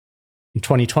In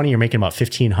 2020, you're making about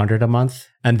 $1,500 a month.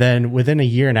 And then within a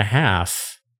year and a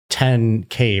half,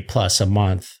 10K plus a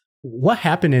month. What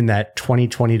happened in that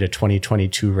 2020 to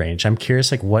 2022 range? I'm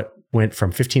curious, like what went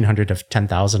from 1,500 to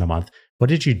 10,000 a month?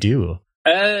 What did you do?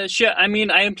 Sure. I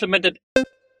mean, I implemented.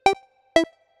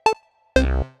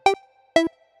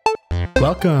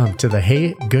 Welcome to the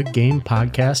Hey Good Game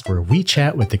podcast, where we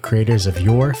chat with the creators of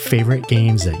your favorite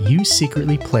games that you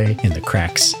secretly play in the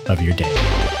cracks of your day.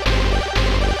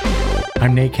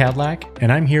 I'm Nate Cadillac,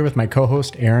 and I'm here with my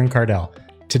co-host Aaron Cardell.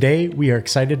 Today, we are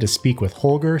excited to speak with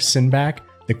Holger Sindback,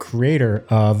 the creator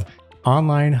of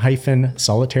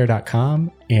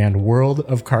online-solitaire.com and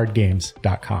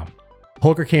worldofcardgames.com.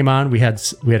 Holger came on. We had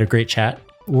a great chat.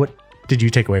 What did you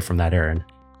take away from that, Aaron?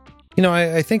 You know,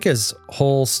 I think his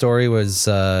whole story was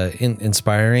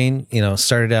inspiring. You know,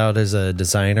 started out as a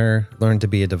designer, learned to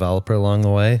be a developer along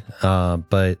the way.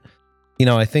 But, you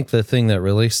know, I think the thing that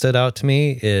really stood out to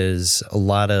me is a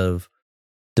lot of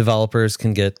developers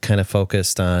can get kind of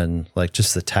focused on like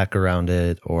just the tech around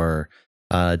it or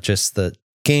just the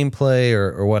gameplay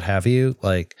or what have you.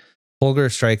 Like Holger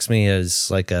strikes me as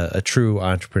like a true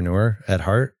entrepreneur at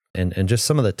heart, and just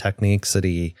some of the techniques that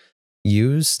he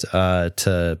used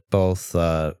to both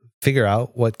figure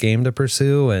out what game to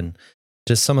pursue and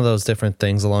just some of those different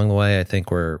things along the way, I think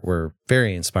were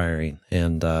very inspiring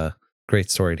and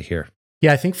great story to hear.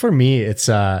 Yeah, I think for me, it's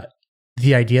the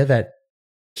idea that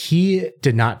he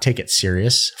did not take it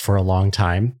serious for a long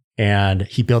time. And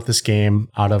he built this game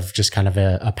out of just kind of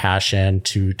a passion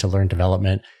to learn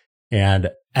development. And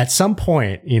at some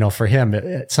point, you know, for him,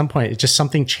 at some point, it just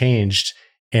something changed.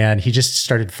 And he just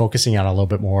started focusing on it a little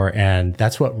bit more. And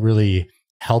that's what really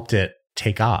helped it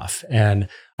take off. And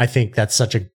I think that's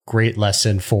such a great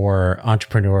lesson for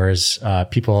entrepreneurs,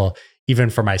 people, even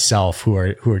for myself, who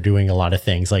are doing a lot of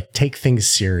things, like take things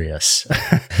serious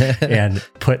and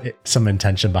put some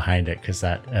intention behind it, because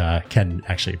that can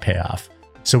actually pay off.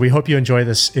 So we hope you enjoy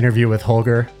this interview with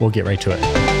Holger. We'll get right to it.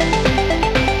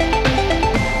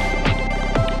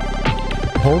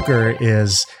 Holger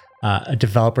is a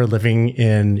developer living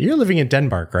in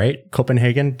Denmark, right?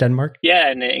 Copenhagen, Denmark?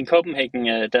 Yeah, in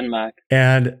Copenhagen, Denmark.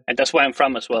 And that's where I'm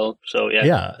from as well. So yeah.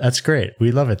 Yeah, that's great.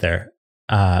 We love it there.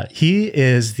 He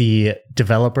is the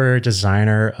developer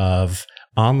designer of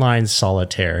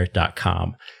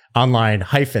online-solitaire.com,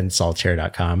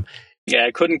 online-solitaire.com. Yeah,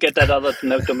 I couldn't get that other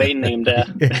domain name there.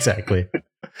 Exactly.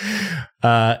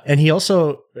 And he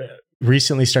also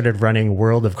recently started running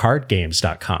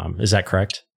worldofcardgames.com. Is that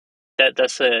correct?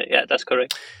 That's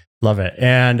correct. Love it.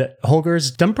 And Holger's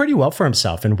done pretty well for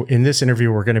himself. And in this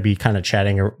interview, we're going to be kind of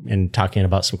chatting and talking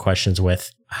about some questions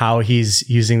with how he's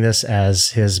using this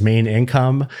as his main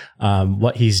income,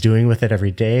 what he's doing with it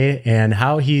every day, and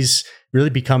how he's really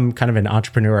become kind of an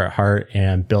entrepreneur at heart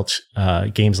and built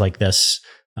games like this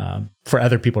for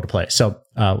other people to play. So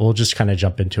we'll just kind of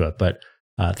jump into it. But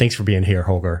thanks for being here,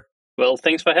 Holger. Well,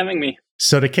 thanks for having me.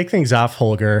 So to kick things off,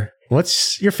 Holger,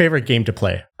 what's your favorite game to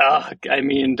play? I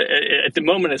mean, at the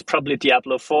moment, it's probably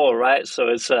Diablo 4, right? So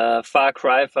it's a far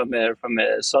cry from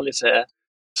Solitaire.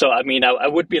 So, I mean, I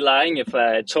would be lying if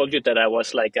I told you that I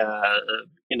was like a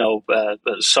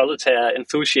Solitaire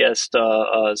enthusiast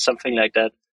or something like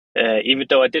that. Even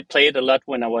though I did play it a lot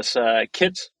when I was a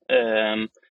kid.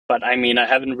 But I mean, I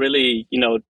haven't really,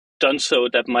 done so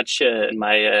that much in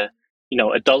my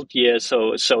adult years.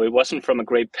 So it wasn't from a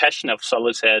great passion of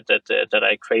Solitaire that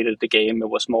I created the game. It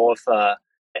was more of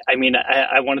I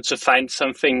wanted to find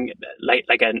something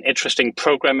like an interesting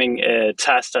programming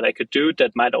task that I could do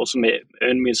that might also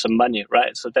earn me some money,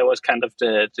 right? So that was kind of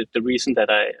the reason that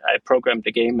I programmed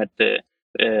the game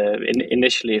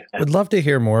initially. Would love to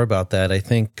hear more about that. I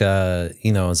think,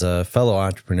 as a fellow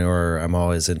entrepreneur, I'm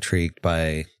always intrigued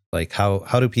by like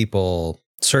how do people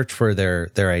search for their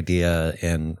idea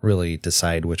and really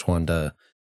decide which one to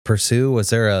pursue. Was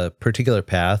there a particular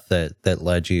path that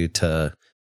led you to,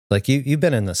 like you've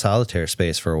been in the solitaire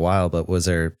space for a while, but was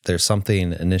there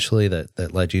something initially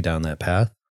that led you down that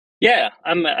path? Yeah,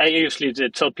 I usually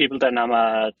tell people that I'm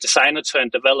a designer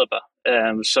turned developer.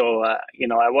 I was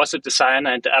a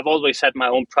designer, and I've always had my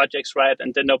own projects, right?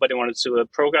 And then nobody wanted to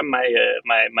program my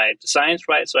designs,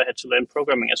 right? So I had to learn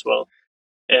programming as well.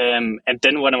 And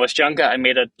then when I was younger, I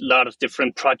made a lot of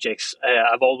different projects.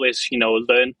 I've always,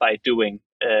 learned by doing.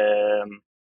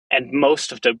 And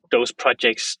most of those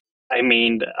projects, I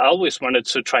mean, I always wanted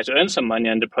to try to earn some money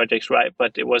on the projects, right?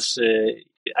 But it was,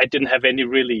 I didn't have any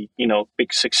really,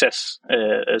 big success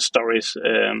stories.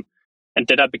 And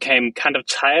then I became kind of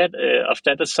tired of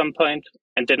that at some point.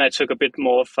 And then I took a bit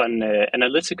more of an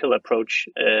analytical approach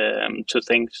to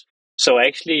things. So I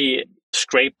actually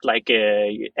scraped like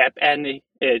App Annie.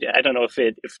 I don't know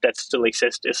if that still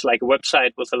exists. It's like a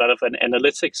website with a lot of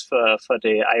analytics for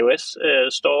the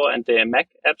iOS store and the Mac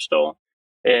App Store.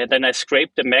 Then I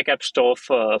scraped the Mac App Store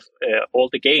for all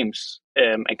the games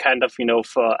and kind of,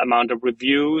 for amount of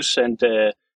reviews and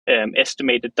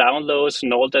estimated downloads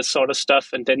and all that sort of stuff.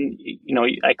 And then,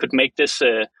 I could make this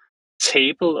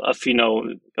table of,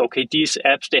 okay, these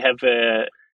apps, they have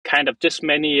kind of this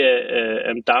many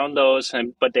downloads,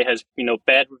 but they has,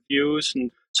 bad reviews.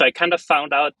 And so I kind of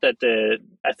found out that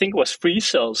I think it was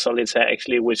FreeCell Solitaire,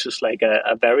 actually, which is like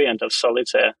a variant of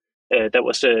Solitaire. That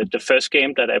was the first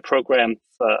game that I programmed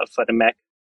for the Mac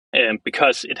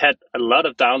because it had a lot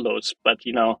of downloads, but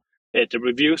the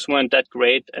reviews weren't that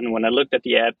great. And when I looked at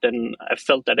the app, then I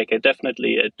felt that I could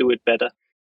definitely do it better.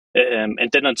 And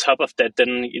then on top of that,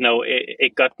 then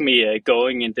it got me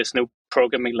going in this new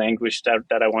programming language that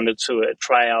I wanted to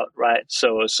try out. Right,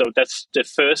 so that's the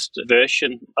first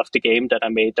version of the game that I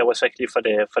made. That was actually for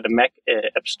the Mac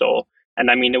App Store. And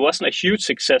I mean, it wasn't a huge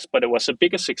success, but it was a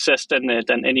bigger success than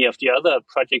any of the other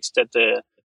projects that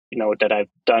that I've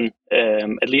done,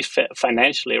 at least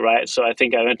financially, right? So I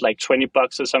think I earned like $20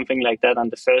 or something like that on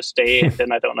the first day, and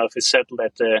then I don't know if it settled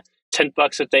at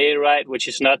 $10 a day, right? Which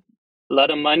is not a lot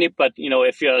of money, but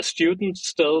if you're a student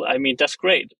still, I mean, that's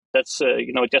great. That's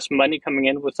just money coming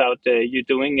in without you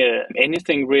doing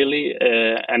anything really,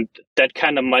 and that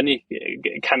kind of money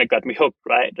kind of got me hooked,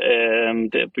 right?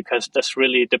 Because that's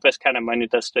really the best kind of money.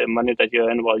 That's the money that you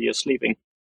earn while you're sleeping.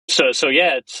 So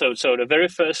the very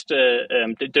first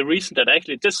the reason that I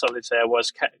actually did Solitaire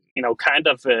was kind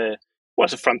of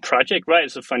was a fun project, right?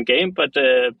 It's a fun game, but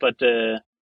I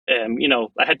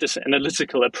had this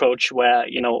analytical approach where,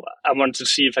 I wanted to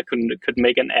see if I could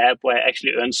make an app where I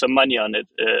actually earn some money on it.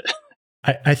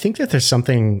 I think that there's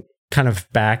something kind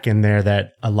of back in there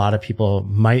that a lot of people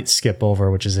might skip over,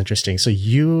 which is interesting. So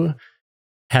you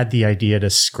had the idea to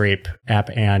scrape App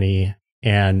Annie,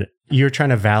 and you're trying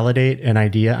to validate an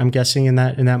idea, I'm guessing, in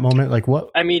that moment. Like what?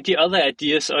 I mean, the other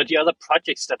ideas or the other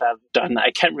projects that I've done,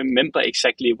 I can't remember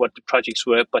exactly what the projects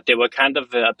were, but they were kind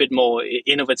of a bit more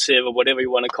innovative or whatever you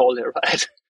want to call it, right?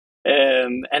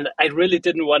 And I really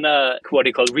didn't want to,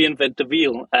 reinvent the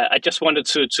wheel. I just wanted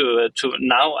to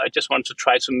I just want to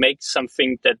try to make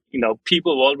something that,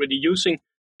 people were already using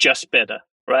just better,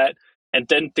 right? And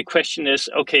then the question is,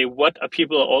 okay, what are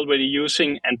people already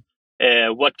using, and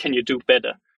what can you do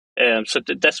better? So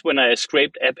that's when I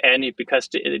scraped App Annie, because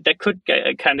that could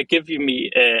kind of give me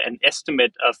an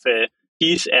estimate of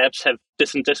these apps have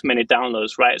this and this many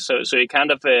downloads, right? So you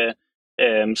kind of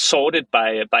sorted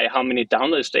by how many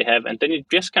downloads they have, and then you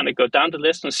just kind of go down the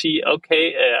list and see,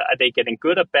 okay, are they getting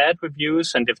good or bad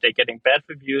reviews? And if they're getting bad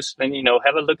reviews, then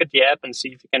have a look at the app and see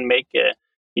if you can make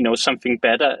something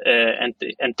better. And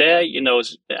there,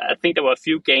 I think there were a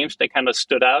few games that kind of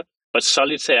stood out, but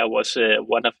Solitaire was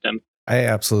one of them. I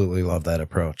absolutely love that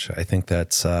approach. I think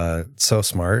that's so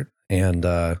smart, and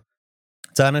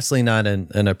it's honestly not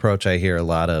an approach I hear a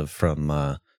lot of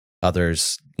from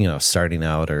others, starting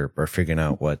out or figuring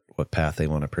out what path they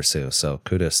want to pursue. So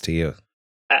kudos to you.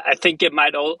 I think it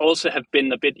might also have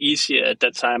been a bit easier at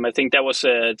that time. I think that was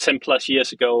 10 plus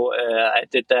years ago. I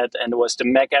did that, and it was the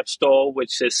Mac App Store,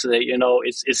 which is,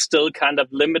 it's still kind of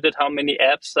limited how many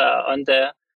apps are on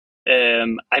there.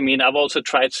 I mean, I've also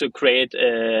tried to create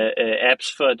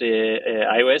apps for the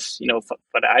iOS,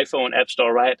 for the iPhone App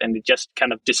Store, right? And it just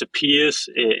kind of disappears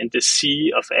in the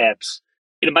sea of apps.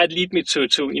 It might lead me to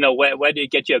where do you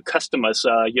get your customers,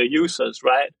 your users,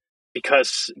 right?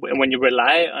 Because when you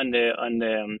rely on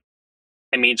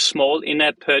small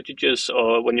in-app purchases,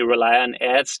 or when you rely on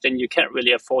ads, then you can't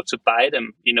really afford to buy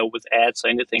them, with ads or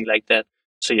anything like that.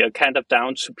 So you're kind of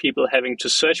down to people having to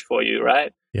search for you,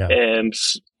 right? Yeah.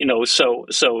 So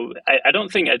I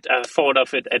don't think I thought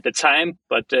of it at the time,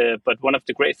 but one of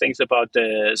the great things about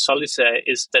Solitaire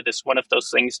is that it's one of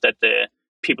those things that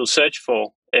people search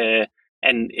for.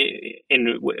 And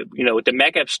in the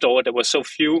Mac App Store, there were so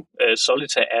few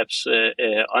Solitaire apps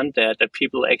on there that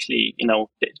people actually,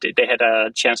 they had a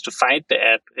chance to find the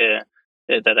app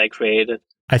that I created.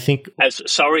 I think.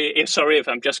 Sorry if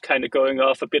I'm just kind of going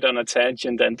off a bit on a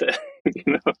tangent, and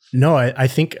No, I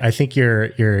think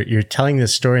you're telling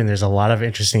this story, and there's a lot of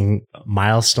interesting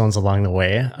milestones along the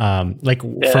way.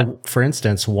 For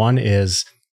instance, one is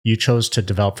you chose to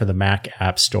develop for the Mac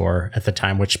App Store at the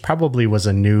time, which probably was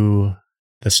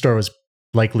the store was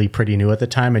likely pretty new at the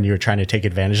time, and you were trying to take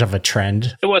advantage of a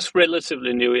trend. It was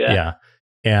relatively new, yeah. Yeah,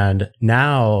 and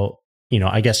now,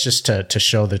 I guess just to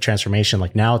show the transformation,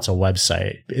 like now it's a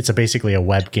website. It's basically a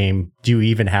web game. Do you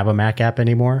even have a Mac app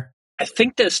anymore? I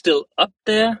think they're still up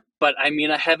there. but I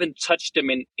mean, I haven't touched them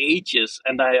in ages,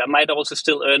 and I might also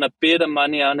still earn a bit of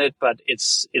money on it, but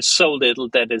it's so little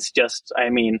that it's just, I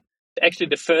mean, actually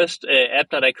the first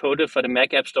app that I coded for the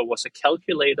Mac App Store was a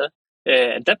calculator.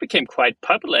 And that became quite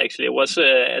popular. Actually, it was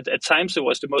at times it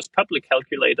was the most popular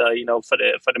calculator, for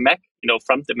the Mac,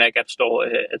 from the Mac App Store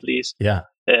at least. Yeah.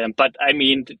 But I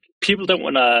mean, people don't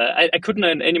want to. I couldn't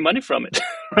earn any money from it,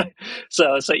 right?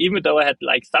 So even though I had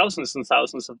like thousands and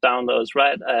thousands of downloads,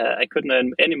 right, I couldn't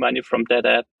earn any money from that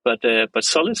app. But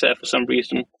Solitaire, for some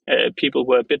reason, people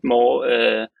were a bit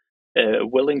more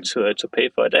willing to pay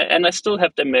for it, and I still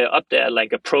have them up there,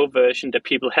 like a pro version that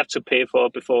people have to pay for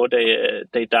before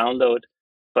they download.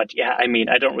 But yeah, I mean,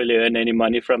 I don't really earn any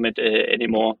money from it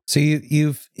anymore. So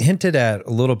you've hinted at a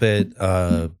little bit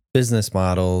business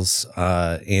models,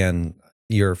 and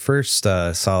your first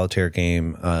Solitaire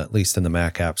game, at least in the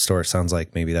Mac App Store, sounds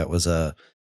like maybe that was a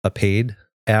paid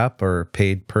app or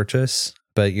paid purchase.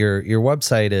 But your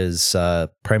website is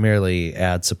primarily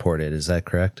ad supported. Is that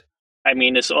correct? I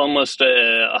mean, it's almost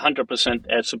 100%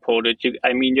 ad supported. You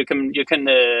can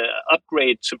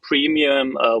upgrade to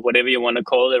premium or whatever you want to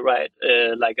call it, right?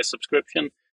 Like a subscription,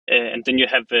 and then you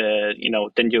have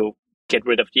then you get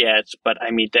rid of the ads. But I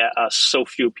mean, there are so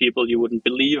few people, you wouldn't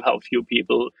believe how few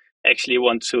people actually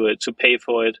want to pay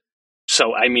for it.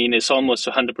 So I mean, it's almost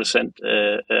 100%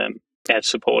 ad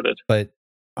supported. But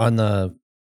on the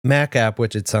Mac app,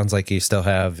 which it sounds like you still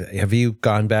have you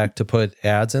gone back to put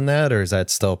ads in that, or is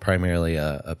that still primarily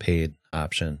a paid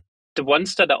option? The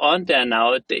ones that are on there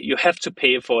now, you have to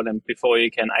pay for them before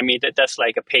you can. I mean, that's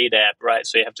like a paid app, right?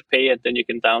 So you have to pay it, then you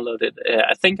can download it.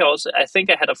 I think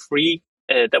I had a free.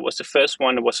 That was the first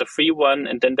one. It was a free one,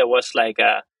 and then there was like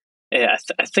a.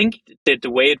 I think that the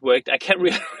way it worked, I can't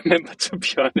really remember, to be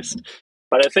honest.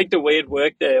 But I think the way it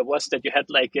worked was that you had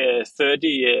like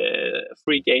 30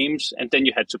 free games, and then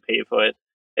you had to pay for it.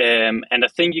 And I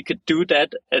think you could do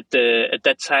that at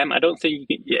that time. I don't think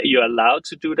you're allowed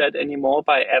to do that anymore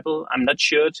by Apple. I'm not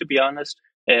sure, to be honest.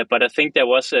 But I think there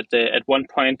was at one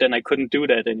point, then I couldn't do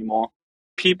that anymore.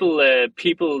 People,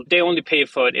 they only pay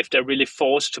for it if they're really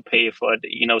forced to pay for it.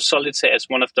 Solitaire is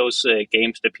one of those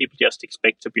games that people just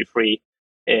expect to be free.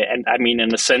 And I mean,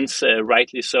 in a sense,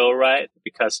 rightly so, right?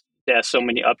 Because there are so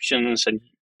many options, and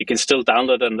you can still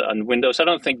download on Windows. I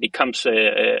don't think it comes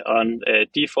on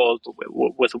default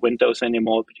with Windows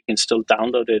anymore, but you can still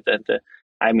download it. And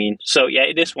I mean, so yeah,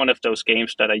 it is one of those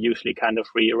games that are usually kind of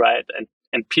free, right?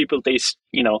 And people, the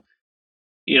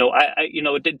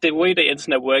way the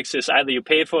internet works is either you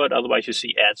pay for it, otherwise you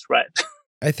see ads, right?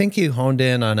 I think you honed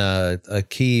in on a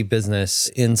key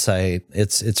business insight.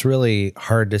 It's really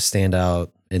hard to stand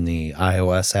out in the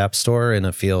iOS App Store in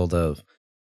a field of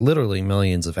literally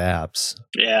millions of apps.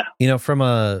 Yeah. From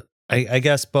I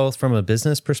guess both from a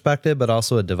business perspective, but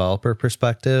also a developer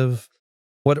perspective,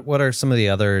 what are some of the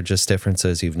other just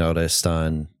differences you've noticed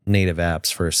on native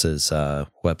apps versus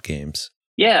web games?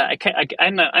 Yeah, I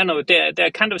know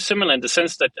they're kind of similar in the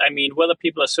sense that, I mean, whether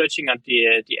people are searching on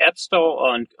the App Store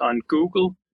or on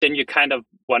Google, then you kind of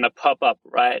want to pop up,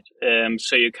 right?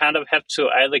 So you kind of have to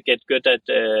either get good at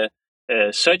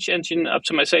search engine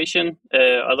optimization,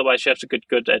 otherwise you have to get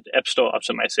good at App Store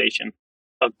optimization,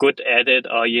 or good at it,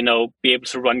 or be able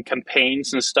to run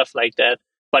campaigns and stuff like that.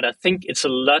 But I think it's a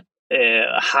lot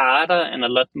harder and a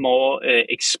lot more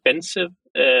expensive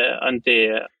on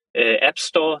the App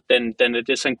Store than it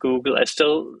is on Google. I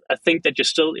think that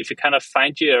if you kind of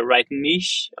find your right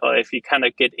niche, or if you kind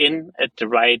of get in at the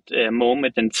right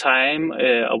moment in time,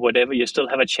 or whatever, you still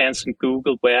have a chance in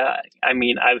Google. Where, I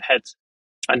mean, I've had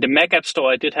on the Mac App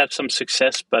Store, I did have some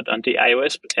success, but on the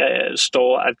iOS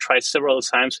store, I've tried several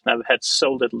times and I've had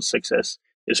so little success.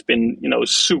 It's been,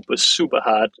 super, super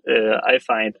hard, I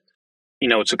find,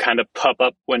 to kind of pop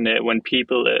up when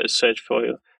people search for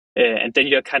you. And then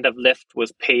you're kind of left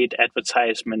with paid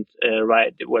advertisement,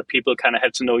 right? Where people kind of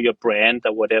have to know your brand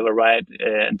or whatever, right?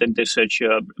 And then they search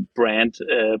your brand.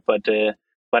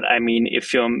 But I mean,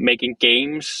 if you're making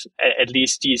games, at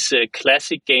least these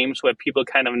classic games where people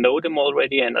kind of know them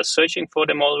already and are searching for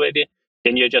them already,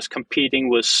 then you're just competing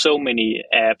with so many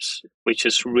apps, which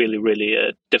is really, really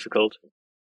difficult.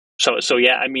 So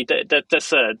yeah, I mean,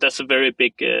 that's a very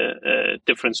big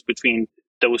difference between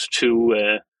those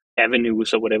two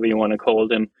avenues, or whatever you want to call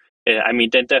them. I mean,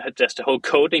 then there's the whole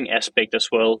coding aspect as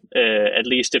well. At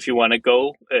least if you want to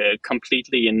go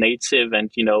completely in native and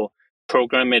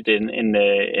program it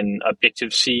in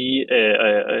Objective-C.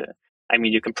 I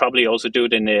mean, you can probably also do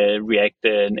it in React.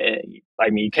 I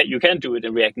mean, you can do it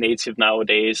in React Native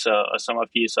nowadays, or some of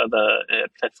these other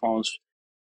platforms.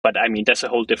 But I mean, that's a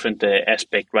whole different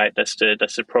aspect, right? That's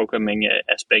the programming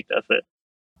aspect of it.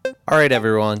 All right,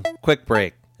 everyone, quick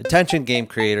break. Attention game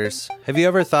creators, have you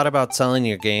ever thought about selling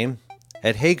your game?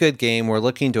 At Hey Good Game, we're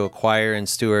looking to acquire and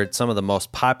steward some of the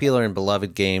most popular and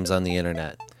beloved games on the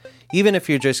internet. Even if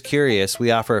you're just curious,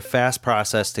 we offer a fast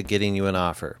process to getting you an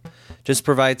offer. Just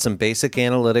provide some basic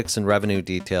analytics and revenue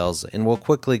details, and we'll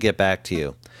quickly get back to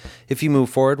you. If you move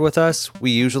forward with us,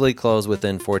 we usually close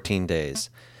within 14 days.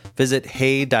 Visit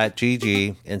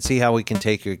hey.gg and see how we can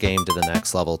take your game to the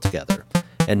next level together.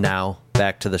 And now,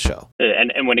 back to the show.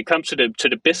 And when it comes to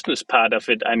the business part of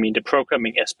it, I mean, the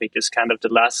programming aspect is kind of the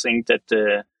last thing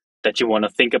that you want to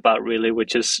think about, really,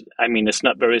 which is, I mean, it's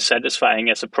not very satisfying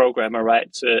as a programmer,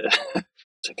 right?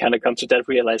 To kind of come to that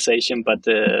realization, but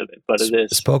it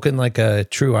is. Spoken like a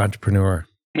true entrepreneur.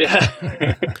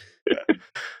 Yeah.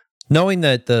 Knowing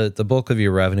that the bulk of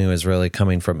your revenue is really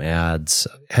coming from ads,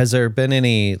 has there been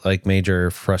any like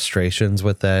major frustrations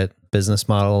with that business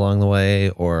model along the way,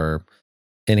 or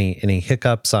any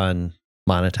hiccups on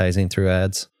monetizing through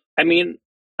ads? I mean,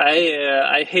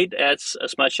 I hate ads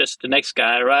as much as the next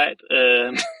guy, right?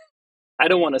 I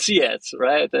don't want to see ads,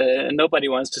 right? Nobody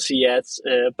wants to see ads,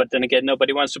 but then again,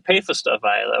 nobody wants to pay for stuff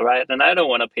either, right? And I don't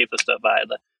want to pay for stuff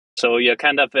either. So you're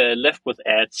kind of left with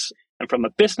ads. And from a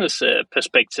business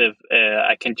perspective,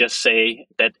 I can just say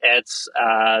that ads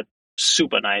are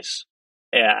super nice.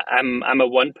 I'm a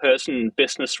one-person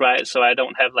business, right? So I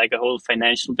don't have like a whole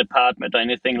financial department or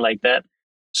anything like that.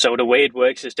 So the way it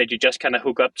works is that you just kind of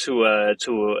hook up to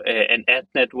an ad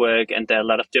network, and there are a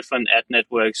lot of different ad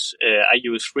networks. I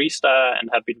use Freestar and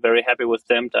have been very happy with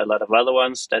them. There are a lot of other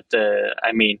ones that,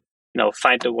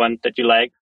 find the one that you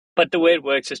like. But the way it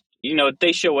works is,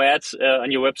 they show ads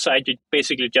on your website. You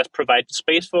basically just provide the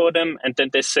space for them, and then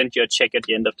they send you a check at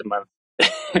the end of the month.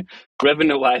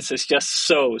 Revenue-wise, it's just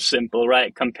so simple,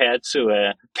 right? Compared to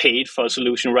a paid for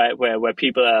solution, right? Where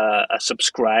people are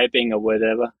subscribing or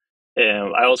whatever.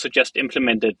 I also just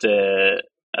implemented a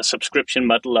subscription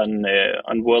model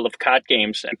on World of Card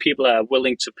Games, and people are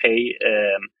willing to pay,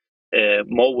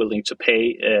 more willing to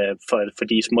pay for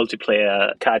these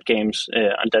multiplayer card games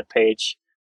on that page.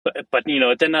 But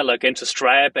then I log into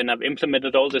Stripe and I've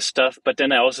implemented all this stuff. But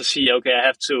then I also see, okay, I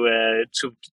have to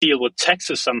deal with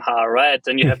taxes somehow, right?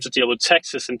 Then you have to deal with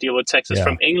taxes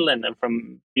from England and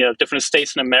from different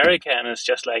states in America, and it's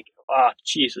just like, oh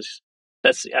Jesus,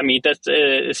 it's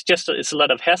a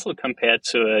lot of hassle compared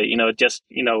to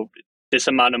this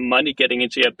amount of money getting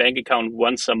into your bank account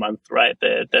once a month, right?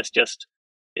 That's just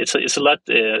it's a lot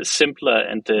simpler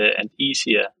and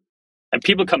easier. And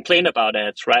people complain about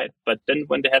ads, right? But then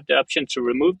when they have the option to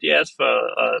remove the ads for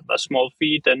a small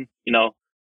fee, then,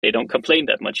 they don't complain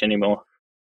that much anymore.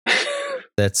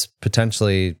 That's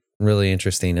potentially really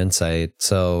interesting insight.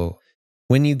 So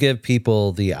when you give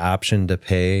people the option to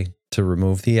pay to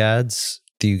remove the ads,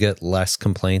 do you get less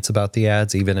complaints about the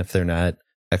ads, even if they're not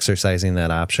exercising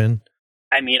that option?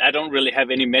 I mean, I don't really have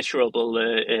any measurable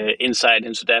insight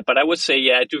into that, but I would say,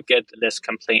 yeah, I do get less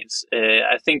complaints.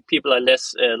 I think people are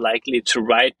less likely to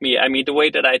write me. I mean, the way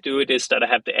that I do it is that I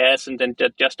have the ads, and then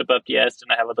just above the ads,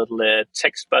 then I have a little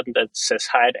text button that says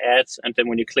hide ads. And then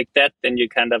when you click that, then you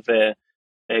kind of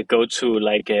go to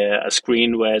like a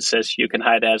screen where it says you can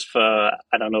hide ads for,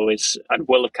 I don't know, it's on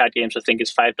World of Card Games, I think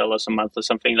it's $5 a month or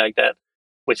something like that,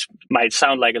 which might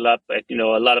sound like a lot, but, a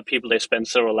lot of people, they spend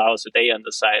several hours a day on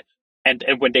the site. And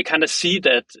when they kind of see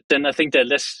that, then I think they're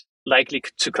less likely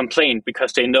to complain,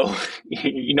 because they know,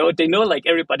 they know like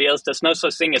everybody else, there's no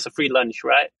such thing as a free lunch,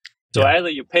 right? So either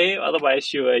you pay,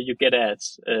 otherwise you get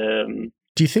ads. Do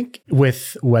you think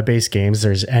with web-based games,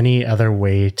 there's any other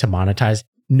way to monetize?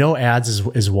 No ads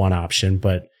is one option,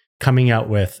 but coming out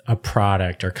with a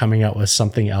product or coming out with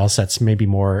something else that's maybe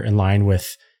more in line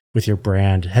with your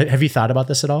brand. Have you thought about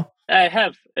this at all? I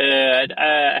have.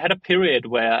 I had a period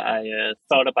where I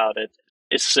thought about it.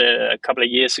 It's a couple of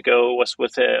years ago, was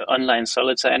with online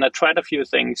Solitaire, and I tried a few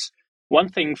things. One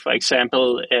thing, for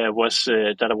example, was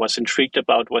that I was intrigued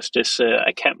about was this,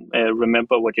 I can't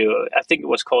remember I think it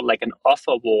was called like an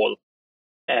offer wall.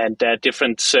 And there are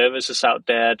different services out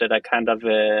there that are kind of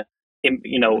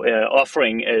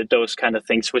offering those kind of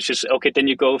things, which is, okay, then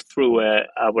you go through a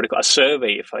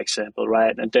survey, for example,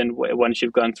 right? And then once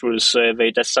you've gone through the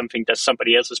survey, that's something that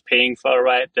somebody else is paying for,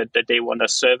 right? That they want a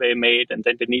survey made, and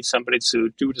then they need somebody to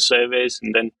do the surveys,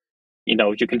 and then,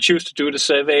 you can choose to do the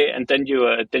survey, and then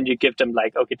you give them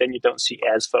like, okay, then you don't see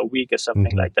ads for a week or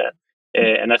something like that.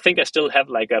 And I think I still have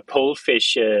like a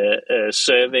pollfish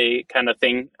survey kind of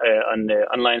thing on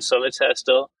online Solitaire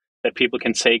still, that people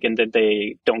can take, and then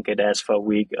they don't get ads for a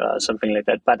week or something like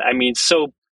that. But I mean,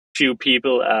 so few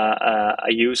people are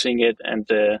using it, and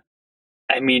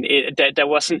I mean, there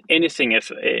wasn't anything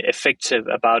effective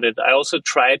about it. I also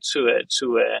tried to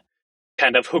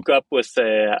kind of hook up with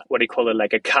what do you call it,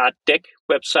 like a card deck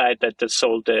website that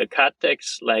sold card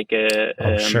decks, like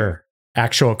sure,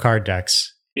 actual card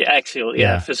decks. Yeah, actual,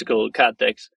 physical card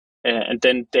decks. And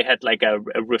then they had like a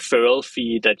referral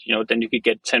fee that, then you could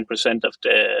get 10% of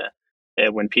the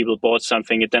when people bought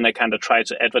something. And then I kind of tried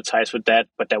to advertise with that,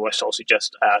 but that was also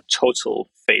just a total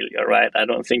failure, right? I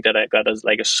don't think that I got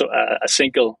a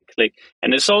single click.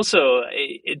 And it's also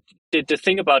the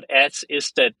thing about ads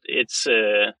is that it's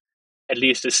at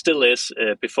least it still is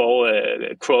before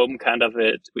Chrome kind of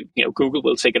Google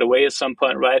will take it away at some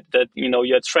point, right? That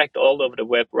you're tracked all over the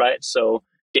web, right? So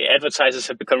the advertisers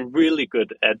have become really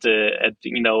good at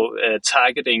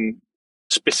targeting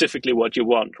specifically what you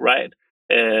want, right?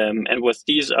 And with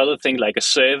these other things like a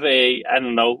survey, I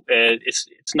don't know,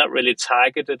 it's not really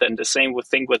targeted. And the same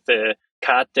thing with the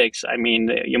card decks. I mean,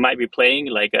 you might be playing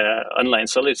like a online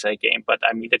solitaire game, but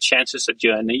I mean, the chances that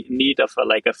you're in need of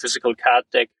a physical card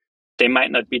deck, they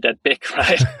might not be that big,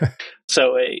 right?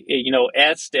 So,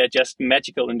 ads, they're just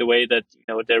magical in the way that,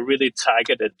 they're really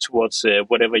targeted towards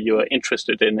whatever you're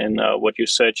interested in and what you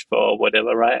search for or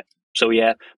whatever, right? So,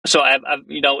 yeah. So, I've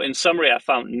in summary, I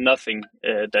found nothing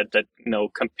that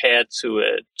compared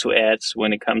to ads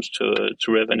when it comes to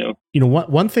revenue.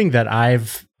 One thing that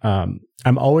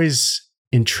I'm always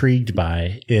intrigued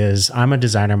by is I'm a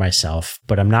designer myself,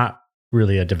 but I'm not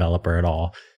really a developer at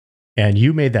all. And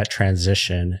you made that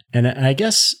transition. And I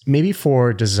guess maybe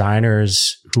for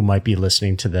designers who might be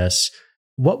listening to this,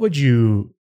 what would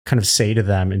you kind of say to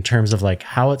them in terms of like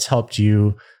how it's helped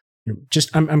you?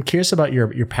 I'm curious about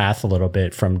your path a little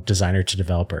bit from designer to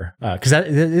developer, because that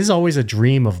is always a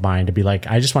dream of mine to be like,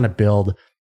 I just want to build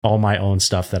all my own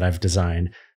stuff that I've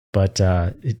designed. But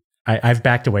I've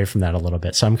backed away from that a little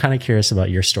bit. So I'm kind of curious about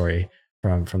your story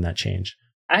from that change.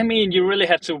 I mean, you really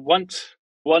have to want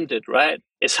it, right?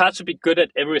 It's hard to be good at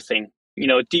everything.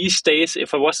 These days,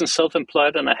 if I wasn't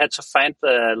self-employed and I had to find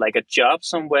a job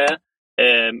somewhere,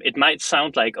 it might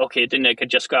sound like, okay, then I can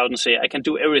just go out and say, I can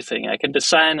do everything. I can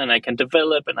design and I can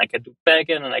develop and I can do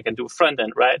backend and I can do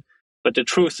front-end, right? But the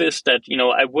truth is that,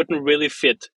 I wouldn't really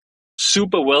fit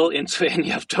super well into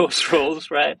any of those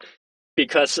roles, right?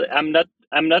 Because I'm not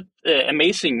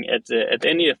amazing at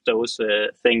any of those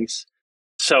things.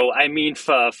 So, I mean,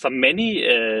 for many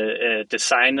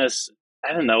designers,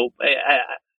 I don't know.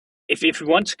 If you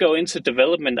want to go into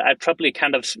development, I'd probably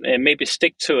kind of maybe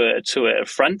stick to a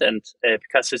front end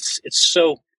because it's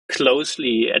so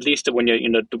closely, at least when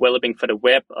you're developing for the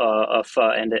web or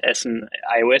for as an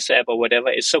iOS app or whatever,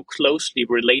 it's so closely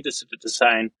related to the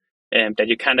design that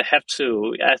you kind of have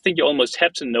to. I think you almost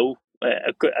have to know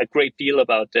a great deal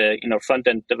about front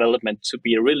end development to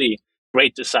be a really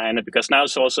great designer, because now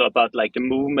it's also about like the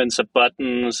movements of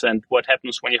buttons and what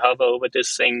happens when you hover over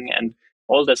this thing and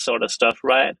all that sort of stuff,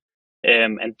 right?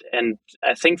 And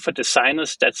I think for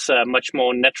designers, that's a much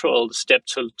more natural step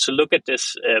to look at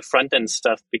this front end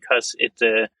stuff, because it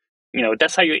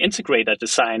that's how you integrate a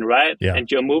design, right? Yeah. And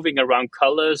you're moving around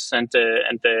colors and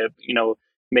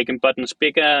making buttons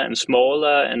bigger and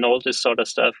smaller and all this sort of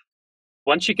stuff.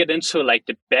 Once you get into like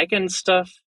the backend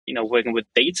stuff, working with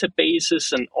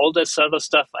databases and all that sort of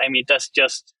stuff, I mean, that's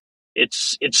just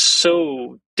it's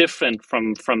so different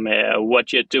from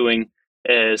what you're doing.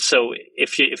 So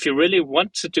if you really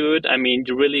want to do it, I mean,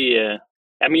 you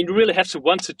really have to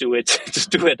want to do it to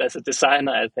do it as a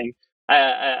designer. I think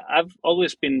I've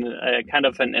always been kind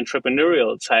of an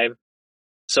entrepreneurial type,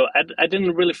 so I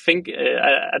didn't really think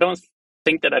I don't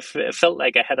think that I felt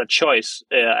like I had a choice.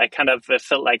 I kind of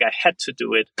felt like I had to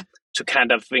do it to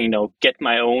kind of get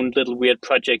my own little weird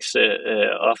projects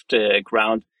off the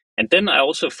ground. And then I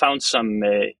also found some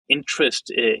interest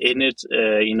in it,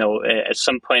 at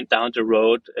some point down the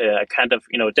road. Kind of,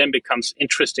 then becomes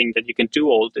interesting that you can do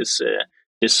all this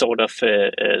sort of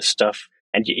stuff.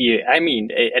 And I mean,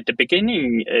 at the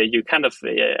beginning, you kind of,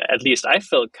 at least I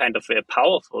felt kind of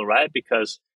powerful, right?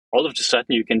 Because all of a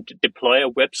sudden you can deploy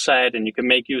a website and you can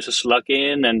make users log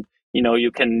in, and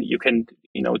you can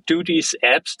do these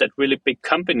apps that really big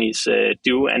companies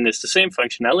do, and it's the same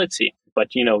functionality, but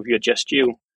you're just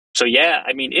you. So yeah,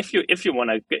 I mean, if you want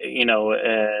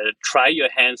to try your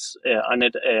hands on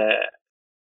it,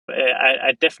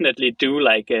 I definitely do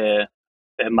like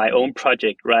my own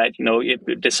project, right?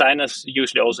 Designers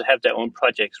usually also have their own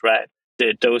projects, right?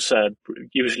 Those are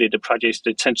usually the projects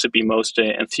they tend to be most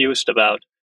enthused about.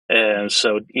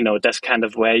 So that's kind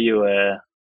of where you're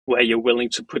willing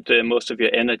to put most of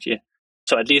your energy.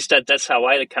 So at least that's how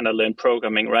I kind of learned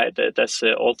programming, right? That's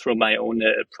all through my own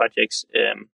projects.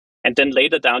 And then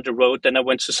later down the road, then I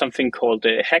went to something called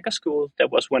Hacker School.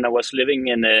 That was when I was living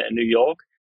in New York.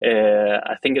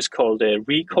 I think it's called a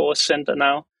Recourse Center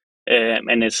now,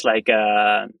 and it's like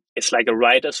a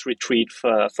writers' retreat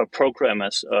for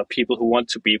programmers or people who want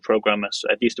to be programmers.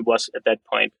 At least it was at that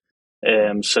point.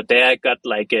 So there I got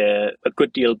like a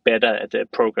good deal better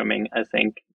at programming, I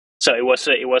think. So it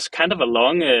was kind of a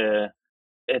long. There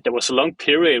was a long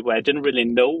period where I didn't really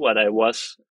know what I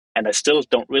was, and I still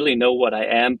don't really know what I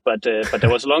am. But there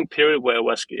was a long period where it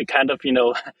was kind of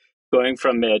going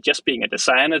from just being a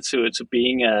designer to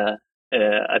being a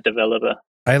developer.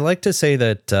 I like to say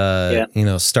that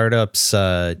startups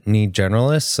need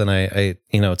generalists, and I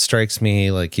it strikes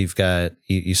me like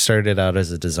you started out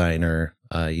as a designer,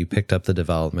 you picked up the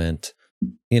development,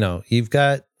 you've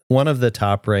got one of the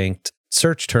top ranked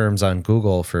search terms on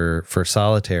Google for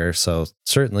Solitaire, so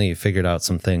certainly you figured out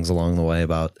some things along the way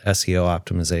about SEO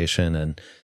optimization and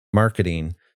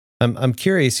marketing. I'm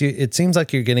curious. It seems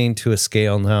like you're getting to a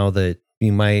scale now that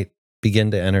you might begin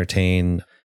to entertain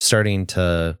starting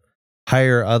to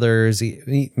hire others,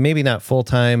 maybe not full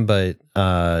time, but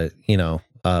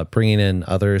bringing in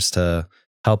others to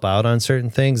help out on certain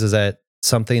things. Is that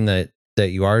something that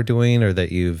you are doing or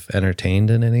that you've entertained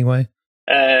in any way?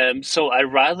 So I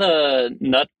rather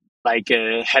not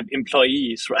have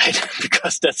employees, right?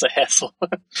 Because that's a hassle.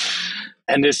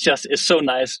 And it's so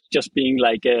nice just being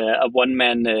like a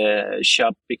one-man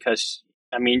shop, because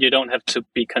you don't have to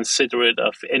be considerate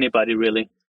of anybody really.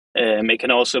 It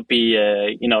can also be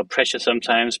pressure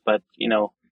sometimes, but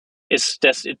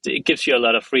it gives you a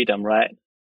lot of freedom, right?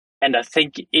 And I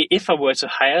think if I were to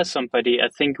hire somebody, I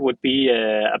think it would be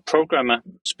a programmer,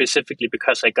 specifically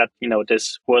because I got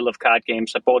this World of Card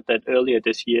Games. I bought that earlier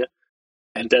this year,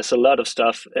 and there's a lot of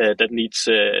stuff that needs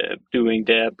doing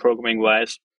there programming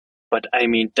wise. But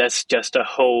that's just a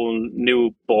whole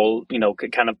new ball,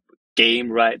 kind of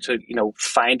game, right? To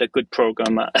find a good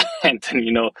programmer and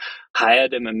then hire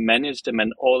them and manage them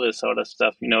and all this sort of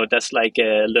stuff. That's like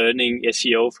learning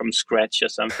SEO from scratch or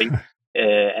something.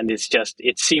 And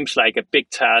it seems like a big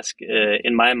task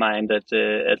in my mind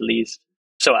at least.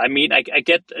 So I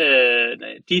get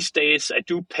these days I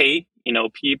do pay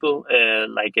people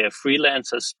like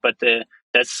freelancers, but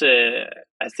that's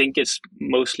I think it's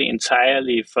mostly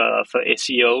entirely for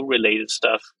SEO related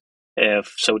stuff.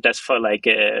 So that's for like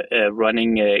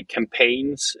running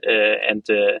campaigns and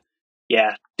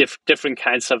different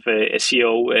kinds of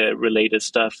SEO related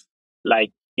stuff.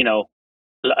 Like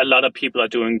a lot of people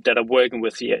are working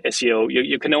with the SEO.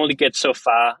 You can only get so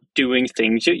far doing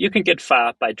things. You can get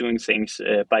far by doing things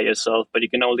by yourself, but you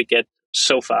can only get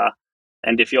so far.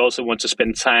 And if you also want to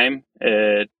spend time,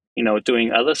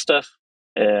 doing other stuff,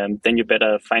 then you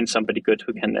better find somebody good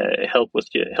who can help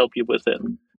you with it.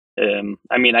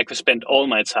 I could spend all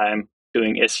my time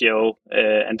doing SEO,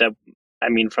 and that,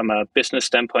 from a business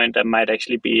standpoint, that might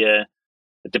actually be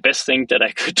the best thing that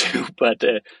I could do.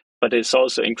 But it's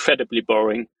also incredibly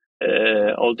boring,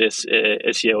 all this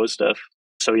SEO stuff.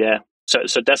 So yeah,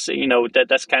 so that's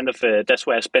that's kind of that's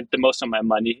where I spent the most of my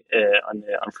money on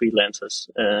freelancers.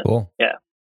 Cool. Yeah.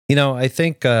 I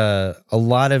think a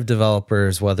lot of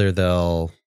developers, whether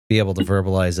they'll be able to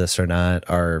verbalize this or not,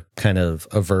 are kind of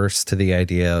averse to the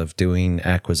idea of doing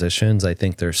acquisitions. I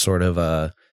think there's sort of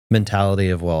a mentality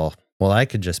of, well, I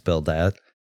could just build that.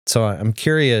 So I'm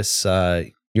curious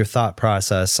your thought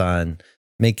process on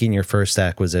making your first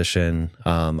acquisition.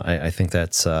 I think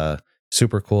that's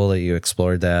super cool that you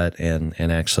explored that and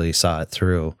actually saw it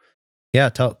through. Yeah,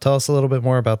 tell us a little bit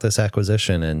more about this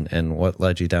acquisition and what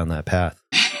led you down that path.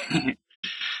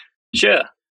 Sure.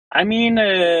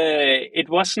 It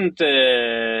wasn't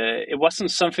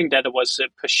something that I was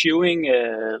pursuing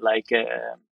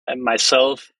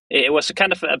myself. It was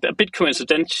kind of a bit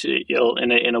coincidental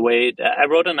in a way. I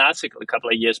wrote an article a couple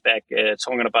of years back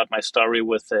talking about my story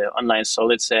with online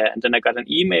solitaire, and then I got an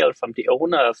email from the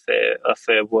owner of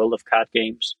World of Card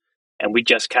Games, and we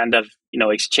just kind of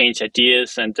exchanged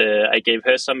ideas, and I gave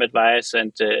her some advice,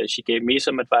 and she gave me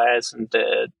some advice, and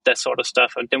that sort of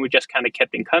stuff, and then we just kind of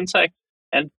kept in contact.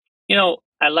 And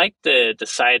I liked the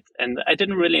site, and I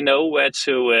didn't really know where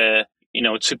to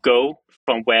go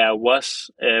from where I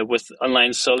was with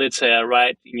online solitaire,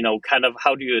 right? Kind of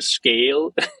how do you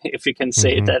scale, if you can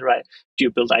say that, right? Do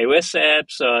you build iOS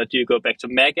apps, or do you go back to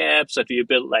Mac apps, or do you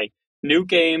build like new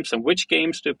games, and which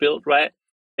games do you build, right?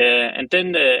 And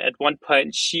then at one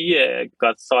point she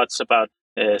got thoughts about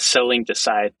selling the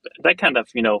site. That kind of,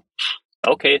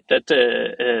 okay, that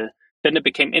then it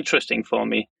became interesting for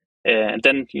me. And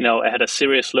then, I had a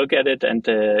serious look at it, and,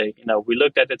 we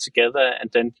looked at it together, and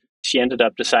then she ended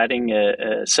up deciding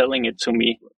selling it to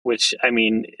me, which,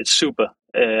 it's super.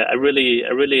 I really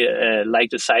like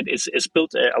the site. It's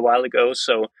built a while ago,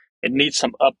 so it needs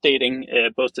some updating,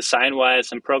 both design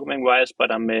wise and programming wise.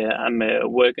 But I'm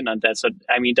working on that. So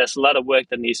I mean, there's a lot of work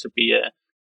that needs to be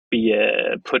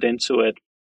put into it.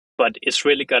 But it's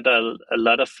really got a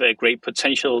lot of great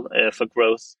potential for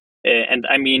growth. And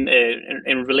I mean,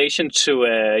 in relation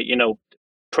to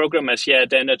programmers, yeah,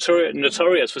 they're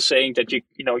notorious for saying that you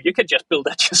can just build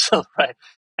that yourself, right?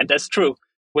 And that's true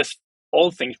with all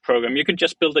things program. You can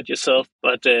just build it yourself,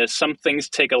 but some things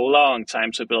take a long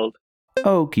time to build.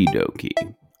 Okie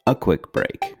dokie. A quick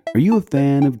break. Are you a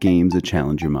fan of games that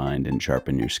challenge your mind and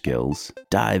sharpen your skills?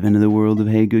 Dive into the world of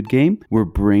Hey Good Game, where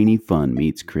brainy fun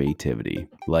meets creativity.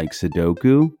 Like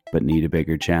Sudoku, but need a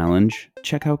bigger challenge?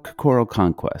 Check out Kokoro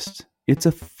Conquest. It's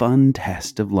a fun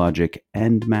test of logic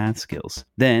and math skills.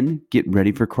 Then, get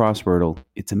ready for Crosswordle.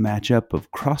 It's a matchup of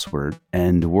crossword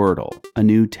and Wordle, a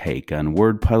new take on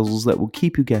word puzzles that will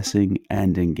keep you guessing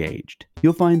and engaged.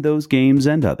 You'll find those games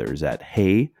and others at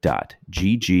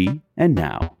hey.gg. And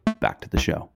now, back to the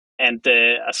show. And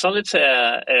a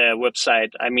Solitaire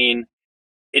website, I mean,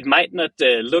 it might not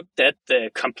look that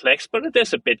complex, but it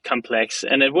is a bit complex,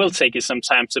 and it will take you some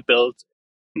time to build.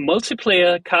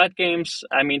 Multiplayer card games,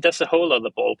 I mean, that's a whole other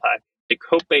ballpark. The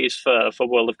code base for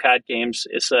World of Card games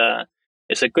is a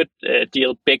good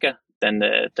deal bigger than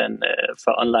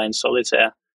for online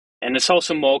Solitaire, and it's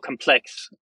also more complex.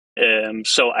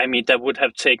 So I mean, that would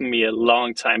have taken me a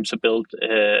long time to build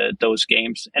those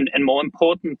games, and more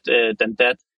important than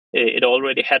that, it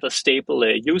already had a stable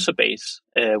user base,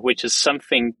 which is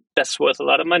something that's worth a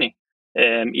lot of money.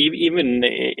 Even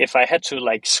if I had to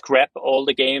like scrap all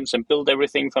the games and build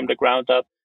everything from the ground up,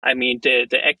 I mean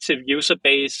the active user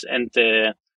base and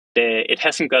it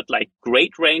hasn't got like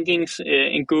great rankings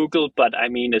in Google, but I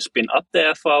mean it's been up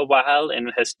there for a while and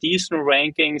it has decent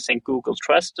rankings, and Google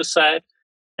trusts the site,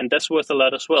 and that's worth a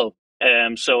lot as well.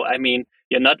 So I mean,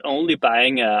 you're not only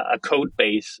buying a code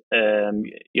base,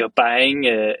 you're buying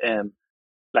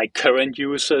like current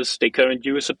users, the current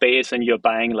user base, and you're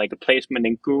buying like a placement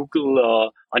in Google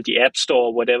or on the App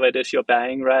Store, whatever it is you're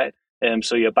buying, right?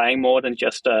 So you're buying more than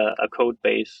just a code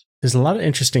base. There's a lot of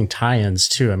interesting tie-ins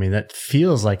too. I mean, that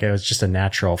feels like it was just a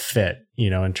natural fit,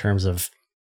 in terms of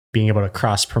being able to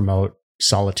cross-promote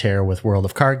Solitaire with World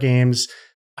of Card games.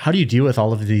 How do you deal with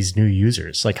all of these new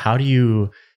users? Like, how do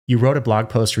you wrote a blog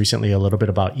post recently a little bit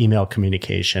about email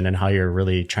communication and how you're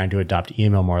really trying to adopt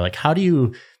email more. Like, how do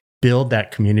you build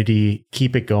that community,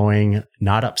 keep it going,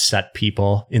 not upset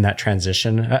people in that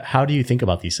transition? How do you think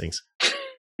about these things?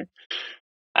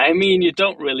 I mean, you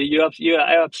don't really.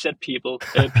 I upset people.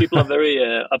 People are very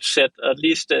upset. At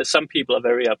least some people are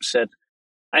very upset.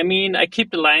 I mean, I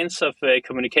keep the lines of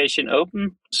communication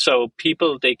open, so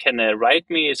people, they can write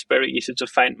me. It's very easy to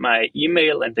find my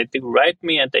email, and they do write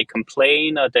me, and they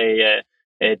complain or they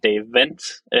vent.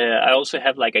 I also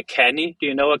have like a canny. Do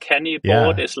you know a canny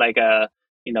board? It's like a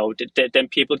then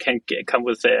people can come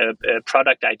with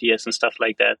product ideas and stuff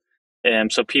like that.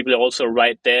 So people also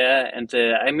write there. And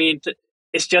I mean,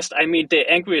 it's just, I mean, the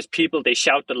angriest people, they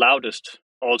shout the loudest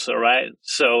also, right?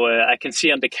 So I can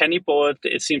see on the Kenny board,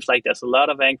 it seems like there's a lot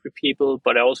of angry people,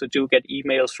 but I also do get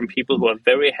emails from people who are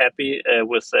very happy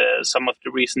with some of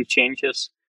the recent changes.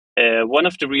 One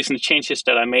of the recent changes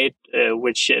that I made,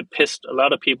 which pissed a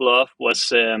lot of people off,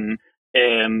 was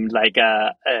like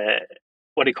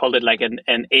what do you call it, like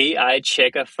an AI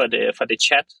checker for the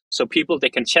chat. So people, they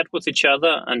can chat with each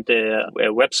other on the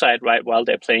website, right, while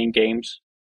they're playing games.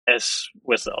 As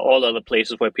with all other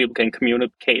places where people can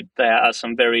communicate, there are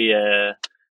some very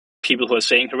people who are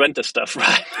saying horrendous stuff,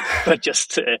 right? But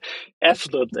just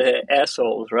absolute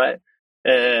assholes, right?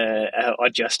 Or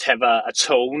just have a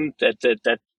tone that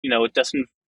it doesn't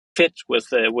fit with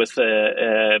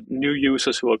new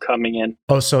users who are coming in.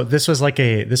 Oh, so this was like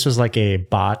a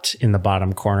bot in the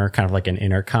bottom corner, kind of like an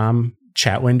intercom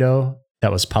chat window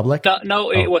that was public?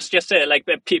 No, it was just like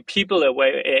people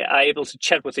were able to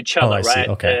chat with each other, right?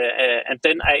 Okay. And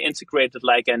then I integrated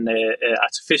like an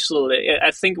artificial,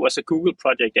 I think it was a Google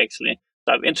project actually.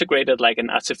 So I've integrated like an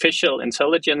artificial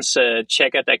intelligence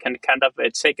checker that can kind of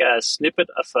take a snippet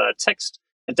of text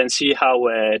and then see how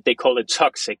they call it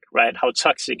toxic, right? How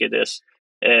toxic it is.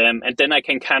 And then I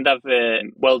can kind of,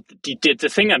 the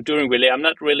thing I'm doing really, I'm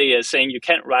not really saying you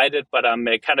can't write it, but I'm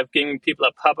kind of giving people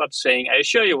a pop-up saying, are you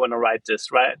sure you want to write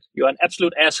this, right? You're an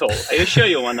absolute asshole. Are you sure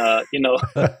you want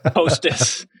to, post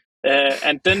this?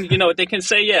 And then, they can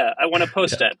say, yeah, I want to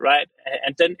post that, right?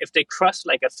 And then if they cross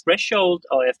like a threshold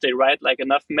or if they write like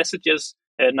enough messages,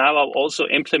 now I've also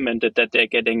implemented that they're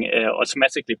getting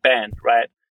automatically banned, right?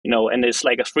 and it's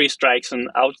like a 3 strikes and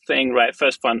out thing, right?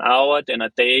 First for an hour, then a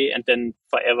day, and then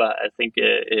forever. I think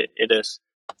it is.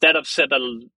 That upset a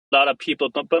lot of people,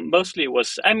 but mostly it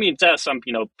was, there are some,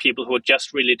 people who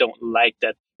just really don't like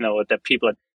that, that people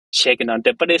are checking on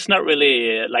that, but it's not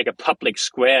really like a public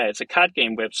square. It's a card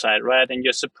game website, right? And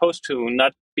you're supposed to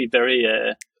not be very,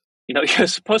 you're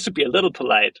supposed to be a little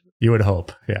polite. You would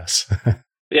hope, yes.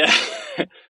 Yeah.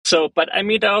 So, but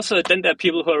there are also then there are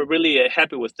people who are really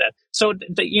happy with that. So,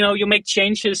 you make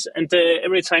changes, and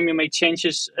every time you make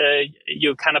changes,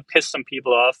 you kind of piss some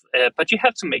people off. But you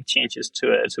have to make changes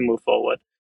to move forward.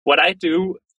 What I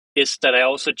do is that I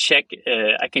also check.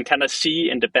 I can kind of see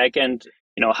in the back end,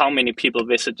 how many people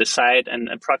visit the site, and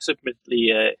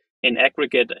approximately in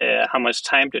aggregate, how much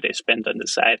time do they spend on the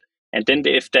site. And then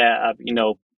if there are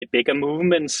bigger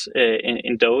movements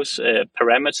in those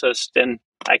parameters, then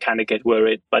I kind of get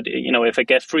worried. But if I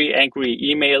get 3 angry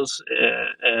emails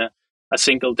a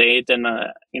single day, then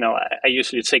I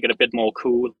usually take it a bit more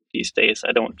cool these days.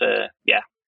 I don't.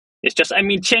 It's just,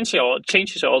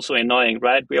 changes are also annoying,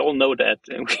 right? We all know that.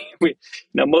 We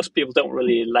most people don't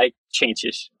really like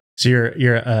changes. So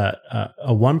you're a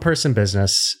 1-person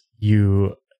business.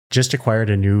 You just acquired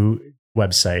a new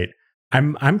website.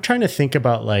 I'm trying to think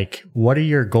about like, what are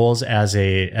your goals as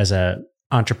a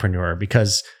entrepreneur?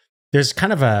 Because there's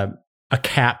kind of a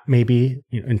cap maybe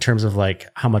in terms of like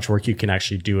how much work you can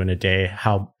actually do in a day,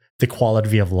 how the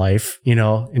quality of life,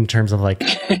 in terms of like,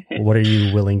 what are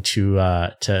you willing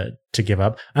to give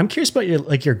up? I'm curious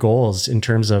about your goals in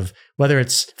terms of whether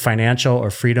it's financial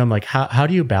or freedom. Like how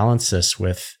do you balance this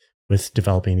with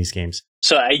developing these games?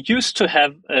 So I used to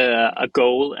have a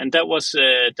goal, and that was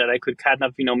that I could kind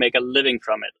of, make a living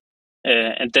from it.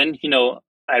 And then,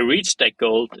 I reached that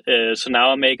goal. So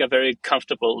now I make a very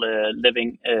comfortable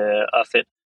living of it.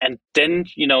 And then,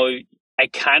 I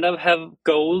kind of have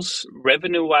goals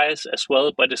revenue-wise as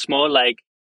well, but it's more like,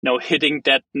 hitting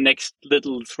that next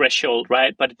little threshold,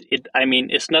 right? But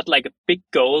it's not like a big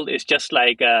goal. It's just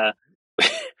like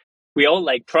we all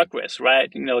like progress, right?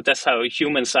 That's how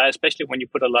humans are, especially when you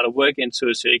put a lot of work into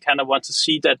it. So you kind of want to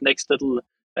see that next little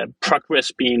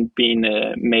progress being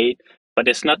made. But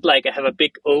it's not like I have a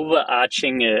big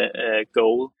overarching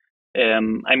goal.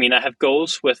 I have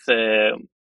goals with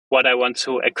what I want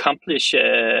to accomplish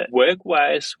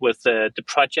work-wise with the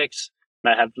projects.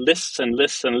 And I have lists and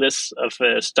lists and lists of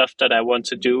stuff that I want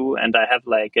to do. And I have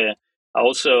like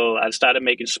I've started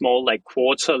making small like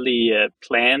quarterly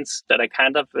plans that I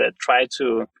kind of try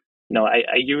to,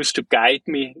 I use to guide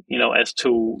me, as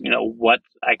to, what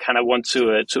I kind of want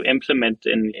to implement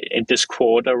in this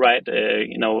quarter, right?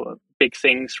 Big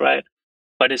things, right?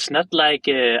 But it's not like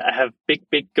I have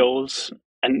big goals.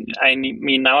 And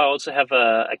now I also have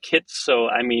a kid. So,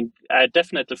 I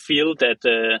definitely feel that,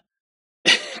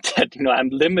 that, I'm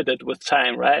limited with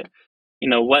time, right?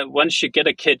 Once you get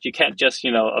a kid, you can't just,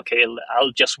 okay,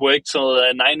 I'll just work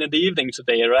till 9 in the evening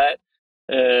today, right?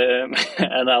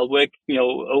 And I'll work,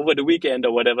 over the weekend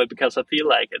or whatever, because I feel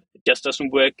like it. It just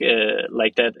doesn't work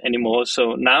like that anymore.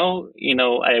 So now,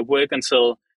 I work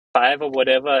until 5 or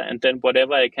whatever, and then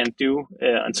whatever I can do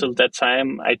until that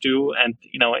time, I do. And,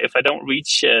 if I don't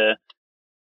reach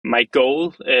my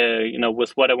goal,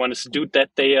 with what I wanted to do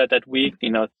that day or that week,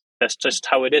 that's just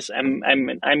how it is.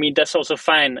 That's also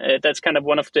fine. That's kind of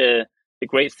one of the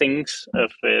great things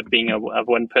of being a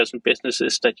 1-person business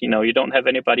is that, you don't have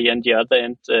anybody on the other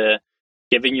end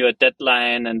giving you a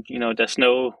deadline, and, there's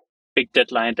no big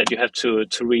deadline that you have to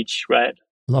reach, right?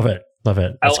 Love it.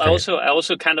 I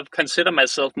also kind of consider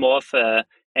myself more of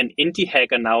an indie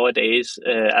hacker nowadays.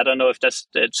 I don't know if that's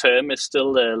the term is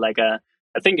still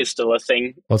I think it's still a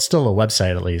thing. Well, it's still a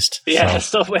website at least. Yeah, so. It's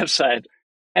still a website.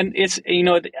 And it's,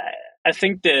 I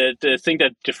think the thing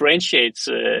that differentiates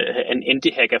an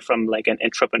indie hacker from like an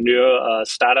entrepreneur or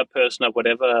startup person or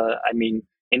whatever,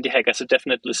 indie hackers are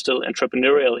definitely still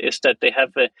entrepreneurial, is that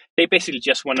they basically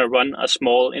just want to run a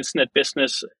small internet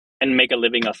business and make a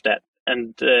living of that.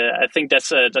 And I think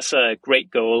that's a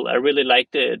great goal. I really like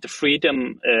the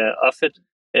freedom of it.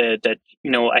 That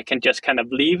I can just kind of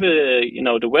leave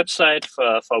the website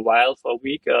for a while, for a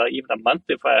week or even a month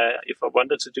if I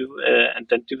wanted to do, and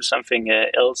then do something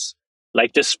else.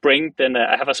 Like this spring, then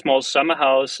I have a small summer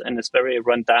house and it's very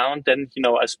run down. Then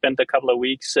I spent a couple of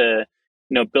weeks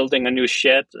building a new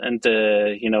shed and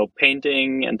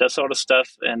painting and that sort of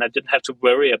stuff, and I didn't have to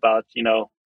worry about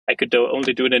I could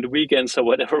only do it in the weekends or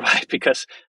whatever, right? Because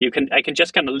I can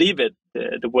just kind of leave it,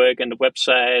 the work and the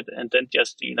website, and then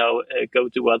just go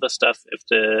do other stuff if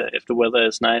the weather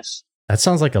is nice. That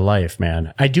sounds like a life,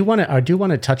 man. I do want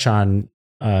to touch on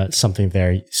something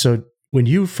there. So when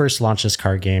you first launched this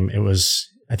card game, it was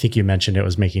I think you mentioned it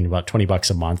was making about $20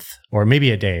 a month, or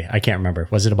maybe a day. I can't remember.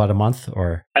 Was it about a month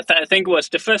or? I think it was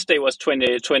the first day was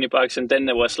 $20, and then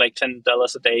it was like $10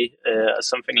 a day, or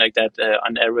something like that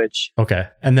on average. Okay.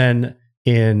 And then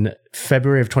in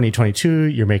February of 2022,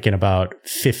 you're making about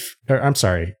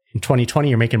in 2020,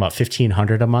 you're making about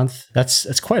 $1,500 a month.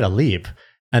 That's quite a leap.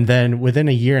 And then within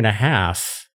a year and a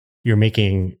half, you're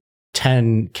making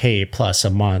 $10K plus a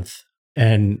month.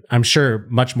 And I'm sure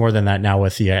much more than that now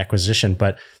with the acquisition.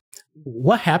 But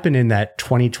what happened in that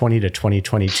 2020 to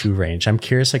 2022 range? I'm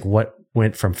curious, like what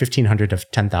went from 1,500 to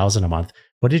 10,000 a month?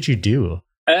 What did you do?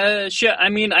 Sure. I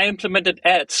mean, I implemented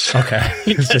ads. Okay.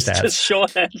 It's just ads. Just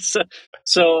short answer.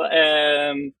 So,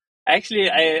 actually,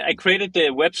 I created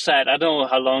the website. I don't know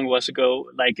how long it was ago,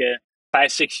 like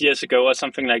 5-6 years ago or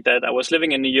something like that. I was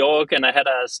living in New York and I had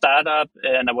a startup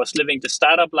and I was living the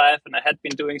startup life and I had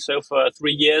been doing so for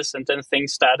 3 years, and then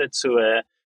things started to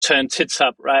turn tits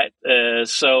up, right?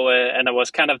 And I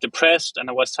was kind of depressed and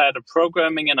I was tired of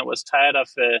programming and I was tired of,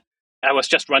 I was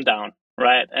just run down.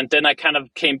 Right. And then I kind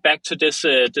of came back to this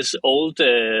old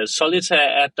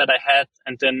Solitaire app that I had.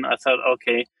 And then I thought,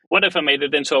 okay, what if I made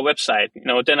it into a website?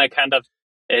 Then I kind of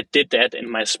did that in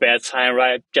my spare time,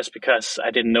 right? Just because I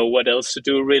didn't know what else to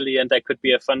do really. And that could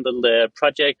be a fun little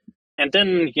project. And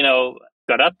then,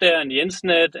 got up there on the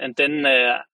internet, and then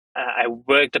I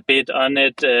worked a bit on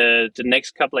it the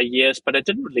next couple of years, but I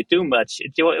didn't really do much.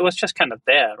 It was just kind of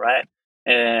there, right?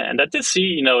 And I did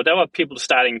see, there were people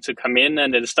starting to come in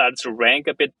and it started to rank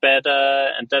a bit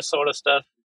better and that sort of stuff.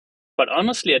 But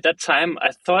honestly, at that time, I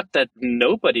thought that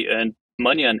nobody earned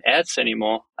money on ads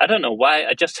anymore. I don't know why.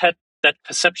 I just had that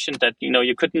perception that,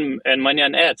 you couldn't earn money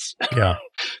on ads. Yeah.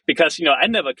 Because, I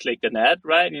never clicked an ad,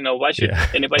 right? Why should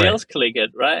anybody else click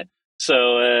it, right?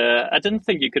 So I didn't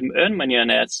think you could earn money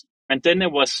on ads. And then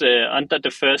it was under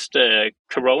the first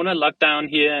Corona lockdown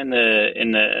here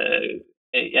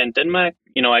in Denmark,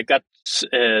 I got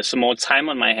some more time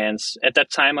on my hands. At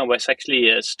that time, I was actually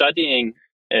studying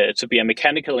to be a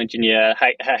mechanical engineer.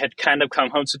 I had kind of come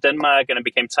home to Denmark and I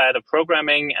became tired of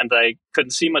programming and I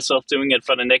couldn't see myself doing it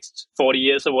for the next 40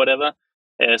 years or whatever.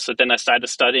 So then I started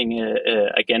studying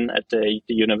again at the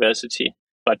university.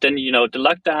 But then, the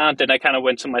lockdown, then I kind of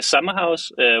went to my summer house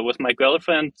with my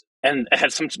girlfriend and I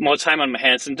had some more time on my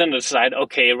hands. And then I decided,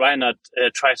 okay, why not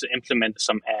try to implement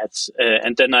some ads?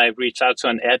 And then I reached out to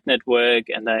an ad network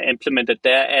and I implemented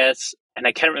their ads. And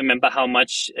I can't remember how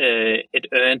much it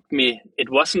earned me. It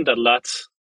wasn't a lot.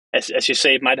 As you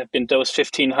say, it might have been those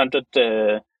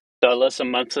 $1,500 a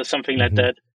month or something like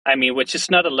that. I mean, which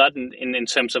is not a lot in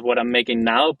terms of what I'm making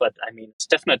now, but I mean, it's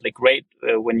definitely great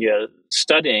when you're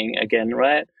studying again,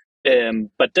 right?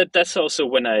 But that's also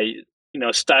when I,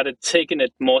 started taking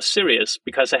it more serious,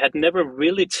 because I had never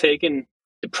really taken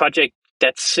the project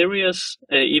that serious,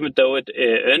 even though it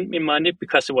earned me money,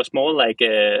 because it was more like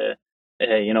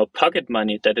pocket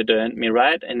money that it earned me,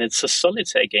 right? And it's a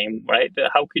solitaire game, right?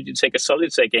 How could you take a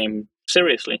solitaire game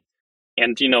seriously?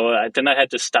 And, then I had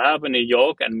the startup in New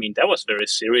York. I mean, that was very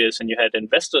serious. And you had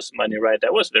investors' money, right?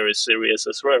 That was very serious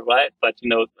as well, right? But,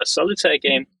 a solitaire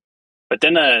game. But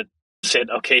then I said,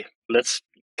 okay, let's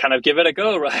kind of give it a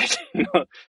go, right?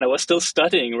 I was still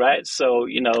studying, right? So,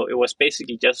 it was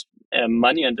basically just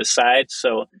money on the side.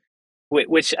 So,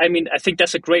 which, I mean, I think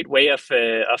that's a great way of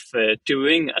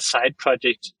doing a side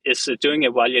project, is doing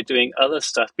it while you're doing other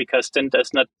stuff, because then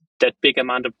there's not that big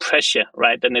amount of pressure,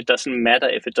 right? Then it doesn't matter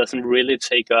if it doesn't really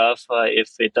take off or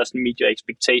if it doesn't meet your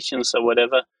expectations or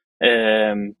whatever,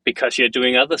 because you're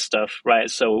doing other stuff, right?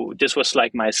 So this was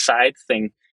like my side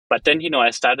thing. But then, I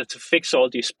started to fix all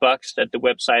these bugs that the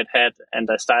website had,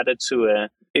 and I started to,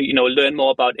 learn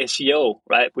more about SEO,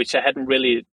 right? Which I hadn't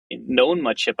really known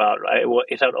much about, right?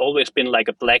 It had always been like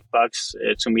a black box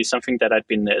to me, something that I'd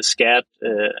been scared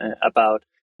about.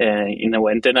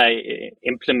 And then I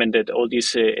implemented all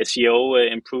these SEO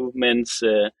improvements.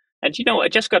 And, I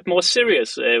just got more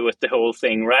serious with the whole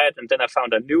thing, right? And then I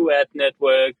found a new ad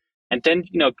network. And then,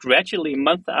 gradually,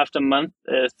 month after month,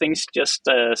 things just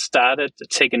started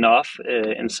taking off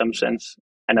in some sense.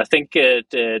 And I think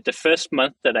the first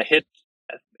month that I hit,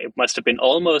 it must have been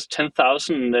almost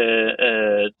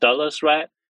 $10,000, right?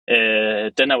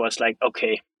 Then I was like,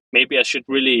 okay, maybe I should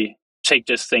really take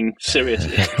this thing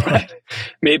seriously, right?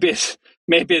 Maybe it's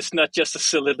not just a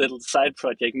silly little side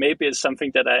project. Maybe it's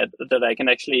something that I can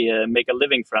actually make a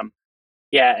living from.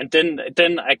 Yeah, and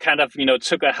then I kind of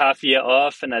took a half year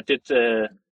off, and I did.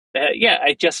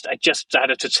 I just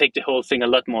started to take the whole thing a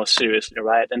lot more seriously,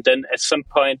 right? And then at some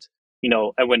point,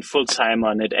 I went full time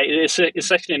on it.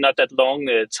 It's actually not that long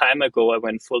time ago I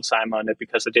went full time on it,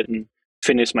 because I didn't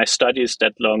finish my studies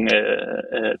that long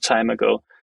time ago.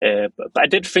 But I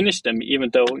did finish them, even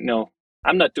though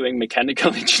I'm not doing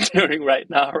mechanical engineering right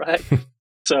now, right?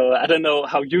 So I don't know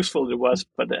how useful it was,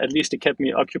 but at least it kept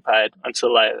me occupied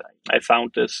until I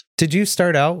found this. Did you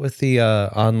start out with the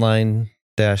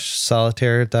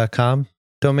online-solitaire.com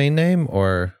domain name,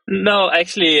 or? No,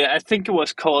 actually, I think it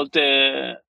was called.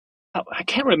 I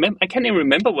can't remember. I can't even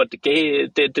remember what the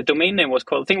domain name was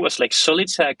called. I think it was like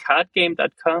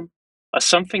solitairecardgame.com or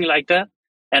something like that.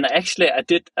 And actually, I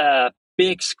did a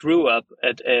big screw up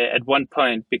at one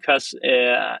point because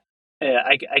I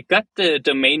got the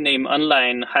domain name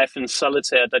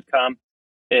online-solitaire.com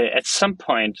at some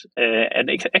point, and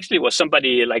it actually was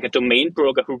somebody like a domain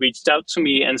broker who reached out to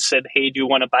me and said, "Hey, do you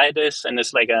want to buy this?" And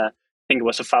it's like I think it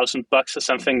was $1,000 or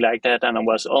something like that, and I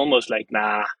was almost like,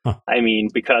 "Nah." Huh. I mean,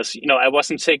 because I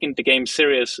wasn't taking the game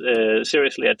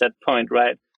seriously at that point,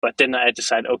 right? But then I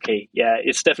decided, okay, yeah,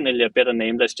 it's definitely a better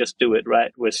name. Let's just do it,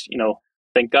 right? Which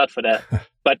thank God for that.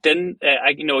 But then,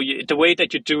 the way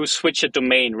that you do switch a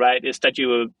domain, right, is that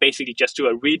you basically just do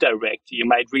a redirect. You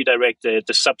might redirect the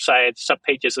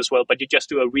subpages as well, but you just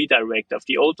do a redirect of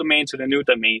the old domain to the new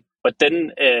domain. But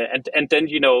then, and then,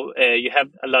 you have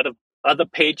a lot of other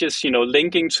pages,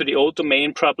 linking to the old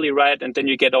domain properly, right? And then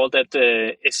you get all that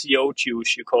SEO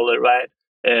juice, you call it, right,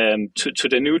 to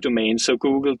the new domain. So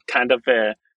Google kind of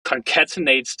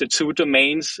concatenates the two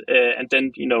domains and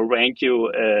then, rank you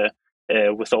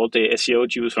with all the SEO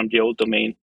juice from the old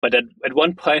domain. But at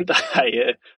one point,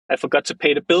 I forgot to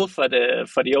pay the bill for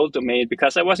the old domain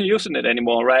because I wasn't using it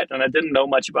anymore, right? And I didn't know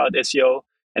much about SEO.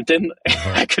 And then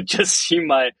I could just see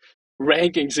my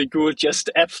rankings in Google just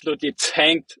absolutely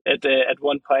tanked at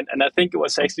one point. And I think it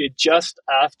was actually just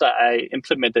after I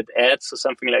implemented ads or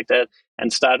something like that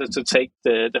and started to take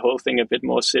the whole thing a bit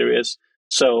more serious.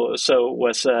 So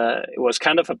it was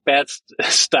kind of a bad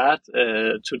start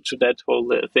to that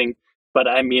whole thing. But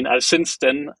I mean, since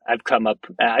then I've come up.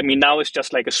 I mean, now it's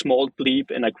just like a small bleep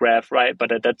in a graph, right?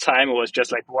 But at that time it was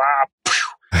just like, wow,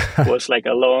 it was like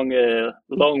a long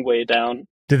way down.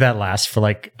 Did that last for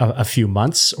like a few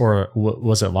months, or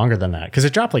was it longer than that? Because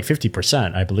it dropped like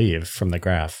 50%, I believe, from the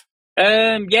graph.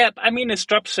 Yeah, I mean, it's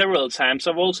dropped several times.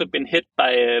 I've also been hit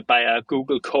by a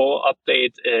Google Core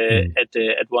update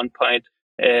at one point.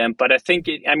 But I think,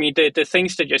 the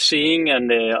things that you're seeing on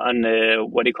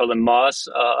what do you call them, Moz,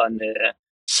 on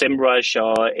SEMrush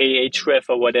or Ahref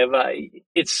or whatever,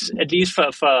 it's at least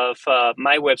for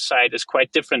my website is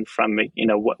quite different from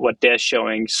what they're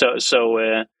showing. So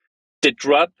the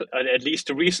drop, at least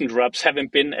the recent drops,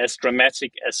 haven't been as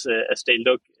dramatic as they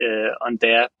look on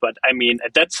there. But I mean,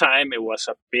 at that time, it was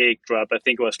a big drop. I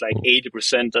think it was like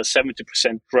 80% or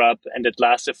 70% drop, and it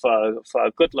lasted for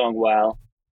a good long while.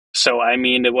 So I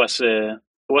mean, it was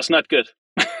not good.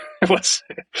 It was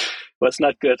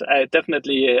not good. I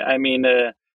definitely,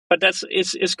 but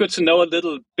it's good to know a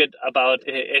little bit about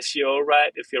SEO,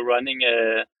 right? If you're running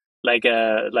a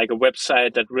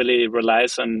website that really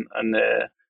relies on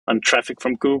traffic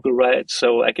from Google, right?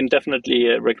 So I can definitely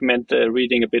recommend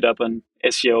reading a bit up on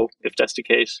SEO if that's the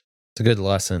case. It's a good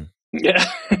lesson. Yeah,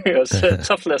 it was a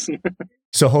tough lesson.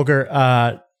 So Holger,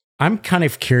 I'm kind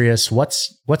of curious,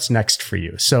 what's next for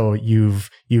you? So you've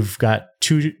got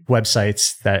 2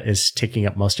 websites that is taking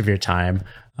up most of your time.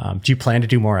 Do you plan to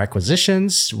do more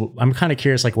acquisitions? I'm kind of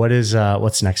curious, like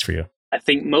what's next for you? I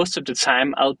think most of the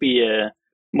time I'll be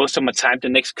most of my time the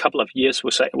next couple of years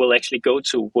will actually go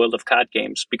to World of Card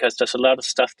games because there's a lot of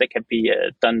stuff that can be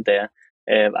done there.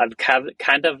 I've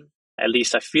kind of, at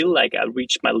least I feel like I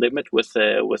reached my limit with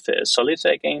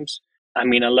Solitaire games. I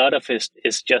mean, a lot of it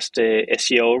is just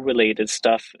SEO related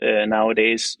stuff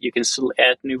nowadays. You can still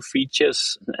add new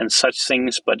features and such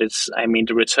things, but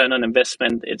the return on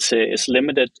investment, it's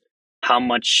limited how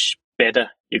much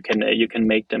better you can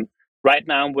make them. Right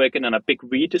now, I'm working on a big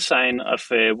redesign of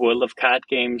World of Card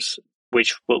games,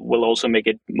 which will also make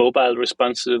it mobile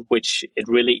responsive, which it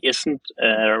really isn't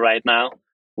right now,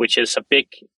 which is a big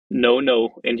no-no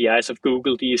in the eyes of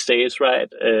Google these days, right?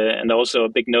 And also a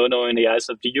big no-no in the eyes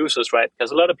of the users, right?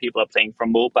 Because a lot of people are playing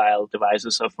from mobile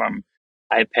devices or from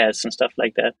iPads and stuff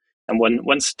like that. And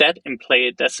once that's in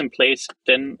place,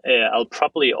 then I'll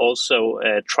probably also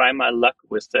try my luck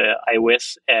with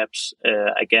iOS apps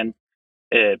again.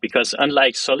 Because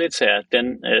unlike Solitaire,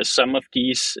 then some of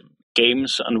these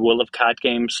games on World of Card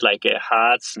games like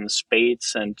Hearts and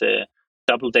Spades and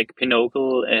Double Deck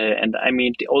Pinochle, and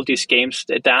all these games,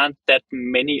 there aren't that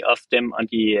many of them on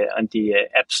the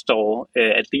App Store,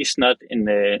 at least not in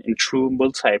true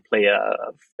multiplayer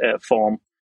form.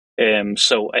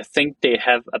 So I think they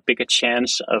have a bigger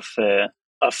chance of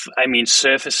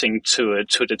surfacing to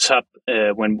the top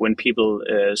when people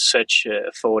search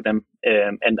for them.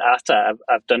 And after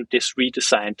I've done this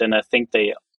redesign, then I think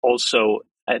they'll also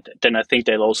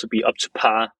be up to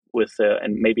par with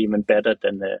and maybe even better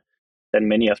than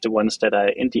many of the ones that are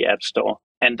in the App Store.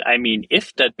 And I mean,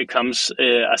 if that becomes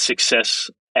a success,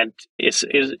 and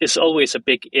it's always a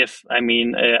big if. I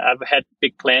mean, I've had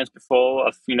big plans before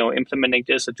of implementing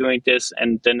this or doing this,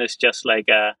 and then it's just like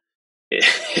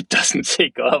it doesn't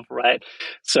take off, right?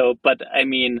 So, but I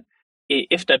mean,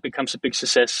 if that becomes a big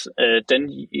success, then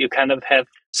you kind of have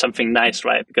something nice,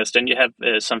 right? Because then you have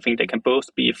something that can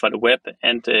both be for the web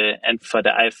and for the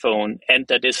iPhone, and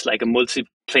that is like a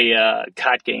multiplayer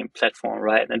card game platform,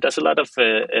 right? And there's a lot of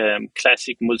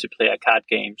classic multiplayer card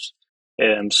games.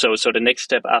 So the next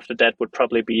step after that would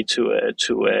probably be to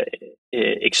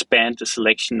expand the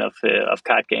selection of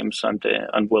card games on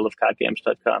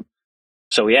worldofcardgames.com.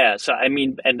 So yeah, so I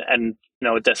mean, and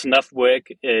there's enough work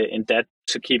in that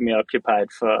to keep me occupied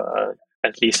for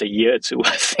at least a year or two,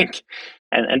 I think,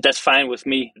 and that's fine with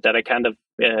me. That I kind of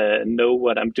know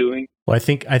what I'm doing. Well, I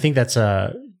think that's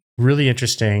a really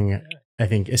interesting. I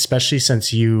think especially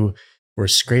since you were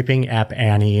scraping App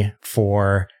Annie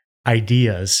for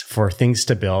ideas for things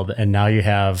to build, and now you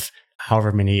have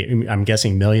however many, I'm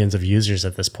guessing millions of users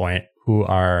at this point who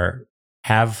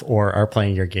have or are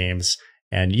playing your games.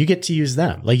 And you get to use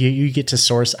them. Like you get to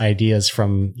source ideas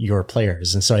from your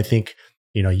players. And so I think,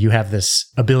 you have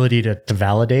this ability to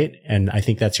validate. And I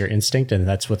think that's your instinct. And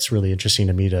that's what's really interesting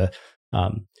to me to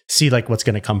see like what's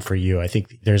going to come for you. I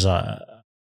think there's a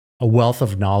wealth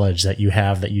of knowledge that you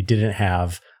have that you didn't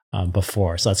have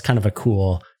before. So that's kind of a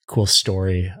cool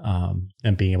story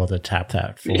and being able to tap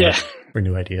that for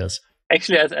new ideas.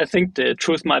 Actually, I think the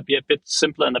truth might be a bit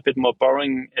simpler and a bit more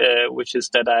boring, which is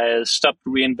that I stopped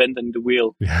reinventing the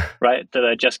wheel, right? That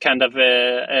I just kind of,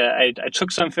 I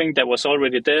took something that was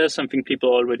already there, something people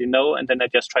already know, and then I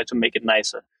just tried to make it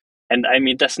nicer. And I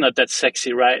mean, that's not that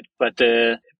sexy, right? But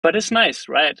it's nice,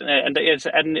 right? And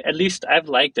at least I've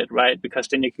liked it, right? Because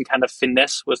then you can kind of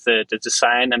finesse with the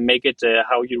design and make it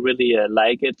how you really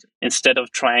like it, instead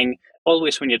of trying.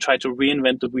 Always when you try to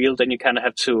reinvent the wheel, then you kind of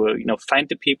have to, find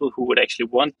the people who would actually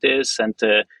want this and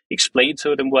explain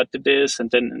to them what it is, and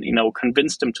then,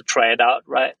 convince them to try it out,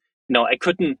 right? I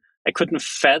couldn't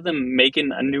fathom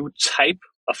making a new type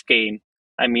of game.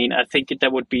 I mean, I think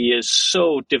that would be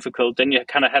so difficult. Then you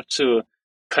kind of have to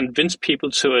convince people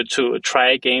to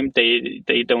try a game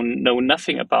they don't know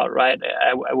nothing about, right?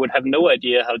 I would have no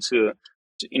idea how to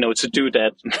do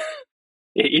that.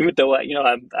 Even though I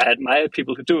admire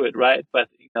people who do it, right? But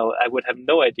I would have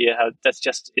no idea how.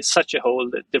 It's such a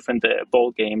whole different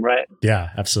ball game, right? Yeah,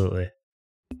 absolutely.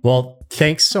 Well,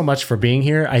 thanks so much for being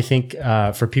here. I think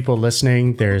for people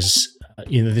listening, there's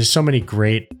so many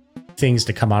great things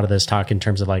to come out of this talk in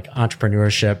terms of like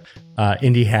entrepreneurship,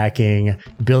 indie hacking,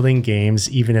 building games,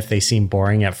 even if they seem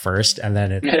boring at first, and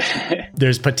then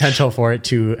there's potential for it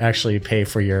to actually pay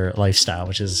for your lifestyle,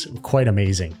 which is quite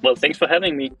amazing. Well, thanks for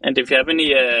having me. And if you have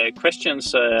any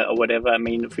questions or whatever, I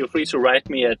mean, feel free to write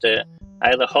me at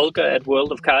either Holger at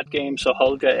World of Card Games or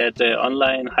Holger at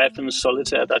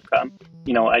online-solitaire.com.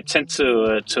 I tend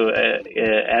to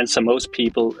answer most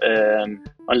people,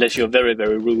 unless you're very,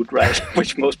 very rude, right?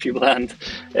 Which most people aren't,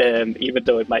 even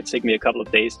though it might take me a couple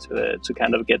of days to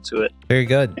kind of get to it. Very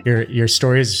good. Your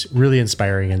story is really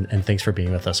inspiring, and thanks for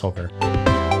being with us, Holger.